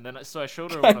guess. And then so I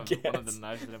showed her one of the guess.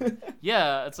 knives that I made.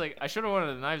 Yeah, it's like I showed her one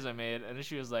of the knives I made, and then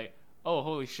she was like, oh,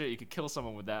 holy shit, you could kill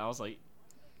someone with that. I was like,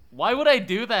 why would I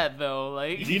do that though?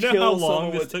 Like, Do you know how Kill long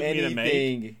someone this with took me to make?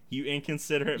 anything. You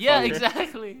inconsiderate yeah, fucker.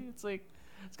 exactly. It's like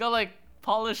it's got like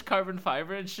polished carbon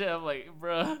fiber and shit. I'm like,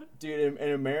 bruh. Dude,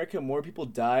 in America, more people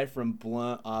die from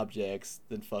blunt objects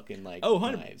than fucking like Oh,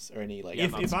 100 knives or any like. Yeah,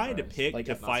 If, not if I had to surprised. pick Like,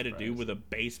 to I'm not fight a dude surprised. with a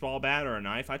baseball bat or a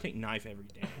knife, I take knife every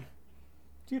day.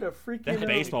 Dude, a freaking That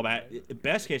baseball bat,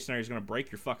 best case scenario, is going to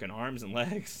break your fucking arms and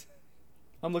legs.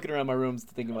 I'm looking around my room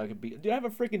thinking like, dude, I have a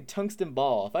freaking tungsten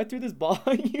ball. If I threw this ball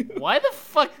at you, Why the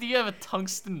fuck do you have a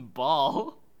tungsten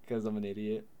ball? because I'm an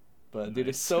idiot. But dude,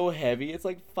 it's Nice. so heavy. It's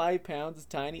like 5 pounds. It's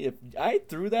tiny. If I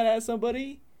threw that at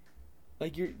somebody,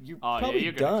 like you're Oh probably yeah,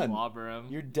 you're gonna done. clobber him.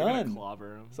 You're gonna done.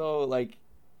 clobber him. So like,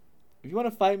 if you want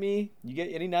to fight me, you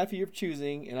get any knife of your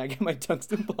choosing, and I get my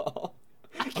tungsten ball.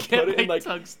 I'll put it in like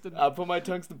tungsten. I'll put my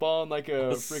tungsten ball in like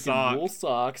a freaking sock. wool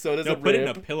sock, so it No, doesn't put it in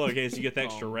rip. a pillowcase. You get the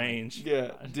extra Oh my range. Yeah,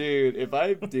 God. dude. It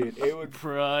would.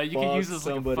 Bruh, you can use fuck this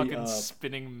like a somebody fucking up.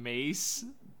 spinning mace.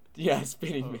 Yeah,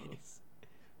 spinning Oh. mace.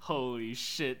 Holy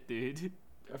shit, dude.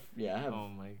 Yeah, I have. Oh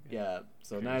my god. Yeah,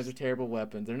 so Christ. knives are terrible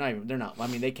weapons. They're not even. They're not. I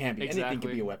mean, they can be. Anything could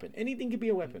Exactly. be a weapon. Anything could be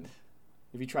a weapon.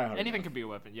 If you try hard. Anything enough. could be a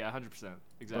weapon. Yeah, 100%.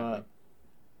 Exactly. But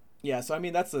yeah, so I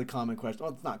mean that's a common question.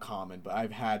 Well, it's not common, but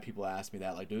I've had people ask me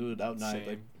that, like, dude, that knife,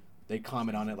 like, Same. they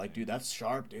comment on it, like, dude, that's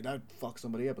sharp, dude, that'd fuck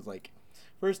somebody up. It's like,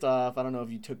 first off, I don't know if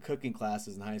you took cooking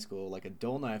classes in high school. Like, a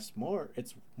dull knife's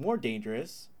it's more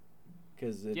dangerous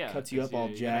because it Yeah, cuts you 'cause up all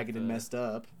you're gonna have jagged and to- messed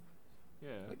up. Yeah.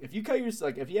 Like, if you cut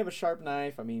if you have a sharp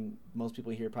knife, I mean, most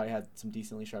people here probably had some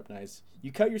decently sharp knives.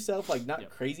 You cut yourself like not Yep.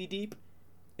 crazy deep.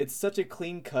 It's such a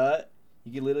clean cut.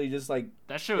 You can literally just like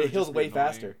That show it would heals just be way annoying.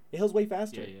 faster. It heals way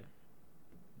faster. Yeah, yeah.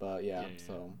 But yeah, Yeah, yeah.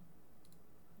 so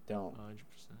don't. 100%.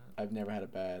 I've never had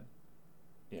it bad.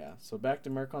 Yeah. So back to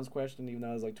Mercon's question, even though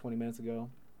it was like 20 minutes ago.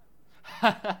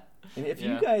 And if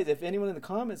Yeah. you guys, if anyone in the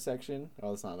comment section,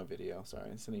 oh, it's not a video. Sorry,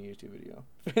 it's in a YouTube video.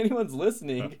 If anyone's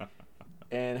listening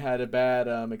and had a bad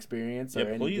experience Yeah, or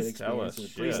any please good tell experience, us.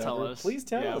 or Please Yeah. tell whatever, us. Please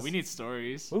tell yeah, us. we need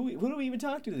stories. Who do we even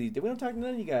talk to these? We don't talk to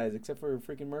none of you guys except for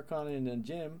freaking Mercon and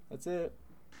Jim. That's it.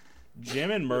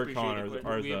 Jim and We appreciate Mercon it,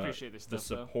 are we appreciate this the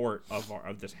stuff, though. support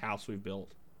of this house we've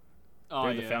built. Oh,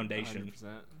 They're the yeah, foundation.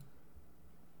 100%.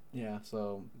 Yeah.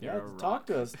 So You're yeah, a talk rock.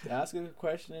 to us. Ask a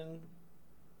question.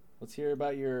 Let's hear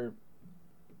about your.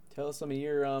 Tell us some of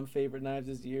your favorite knives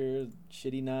this year,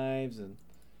 shitty knives, and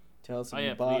tell us if Oh, you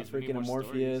yeah, bought please, we need freaking a more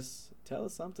Morpheus. Tell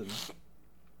us something.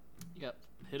 Yep.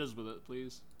 Hit us with it,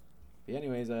 please. But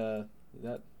anyways, is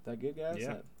that good, guys? Yeah.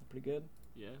 That pretty good.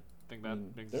 Yeah. I think I that mean,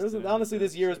 brings there us was to the end of honestly the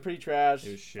this year was episode. pretty trash.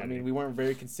 It was I mean, shitty. we weren't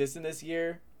very consistent this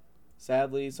year.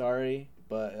 Sadly, sorry,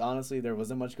 but honestly, there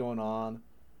wasn't much going on.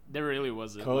 There really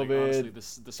wasn't. COVID Like, honestly,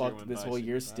 this year Fucked went this by whole super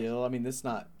year fast. still. I mean,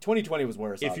 2020 was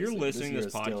worse. If you're obviously. listening to year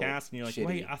this is still podcast and you're like, shitty.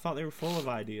 wait, I thought they were full of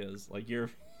ideas. Like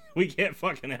we can't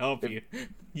fucking help If-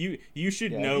 you. You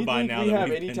should Yeah, know if you by think now we that have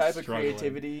we've any been type of struggling.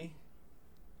 creativity.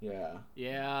 Yeah.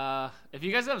 Yeah. If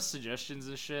you guys have suggestions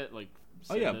and shit, like.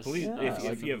 Oh send yeah, us- please. Yeah, if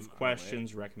like- you have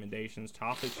questions, recommendations,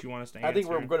 topics you want us to answer. I think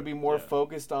we're going to be more Yeah.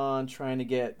 focused on trying to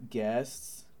get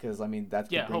guests because I mean that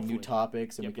could Yeah, bring new hopefully.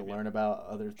 topics and Yep, we can yep, learn about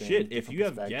other things. Shit, if different you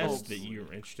have perspectives. guests that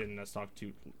you're interested in us talk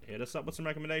to, hit us up with some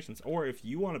recommendations. Or if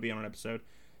you want to be on an episode,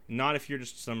 not if you're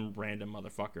just some random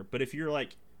motherfucker, but if you're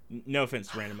like, no offense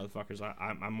to random motherfuckers,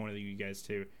 I'm one of you guys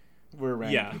too. we're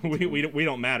random Yeah, people, too. we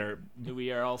don't matter.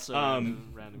 We are also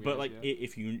random But guys, like, yeah.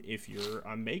 if you're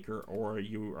a maker or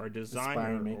you are a designer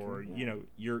Aspiring maker, or yeah. you know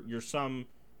you're some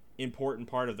important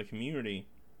part of the community,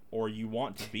 or you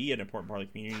want to be an important part of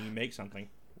the community, you make something,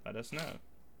 let us know.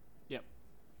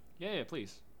 Yeah,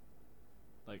 please.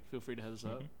 Like, feel free to hit us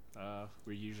up.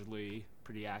 We're usually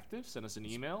pretty active. Send us an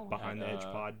email. Behind the at, edge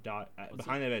pod dot what's it?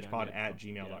 behind the edge pod Behind at the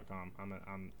Edge Pod, gmail.com.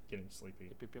 I'm getting sleepy.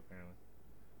 Yep. Apparently.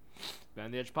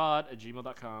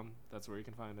 BehindTheEdgePod@gmail.com. That's where you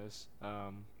can find us.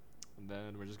 And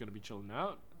then we're just gonna be chilling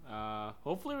out.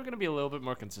 Hopefully, we're gonna be a little bit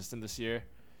more consistent this year.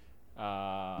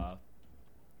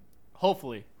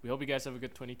 Hopefully, we hope you guys have a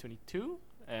good 2022,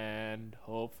 and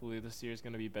hopefully this year is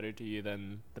gonna be better to you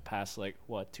than the past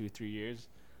 2-3 years.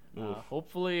 Oof.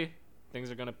 Hopefully, things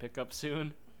are gonna pick up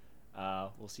soon.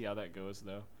 We'll see how that goes,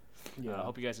 though. Yeah. I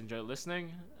hope you guys enjoyed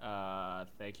listening.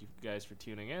 Thank you guys for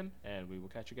tuning in, and we will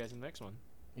catch you guys in the next one.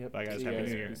 Yep. Bye, guys. See Happy you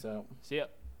New Year. Peace out. See ya.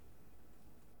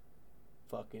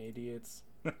 Fucking idiots.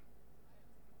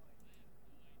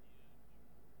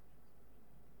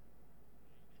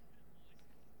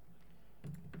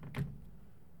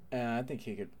 I think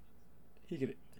he could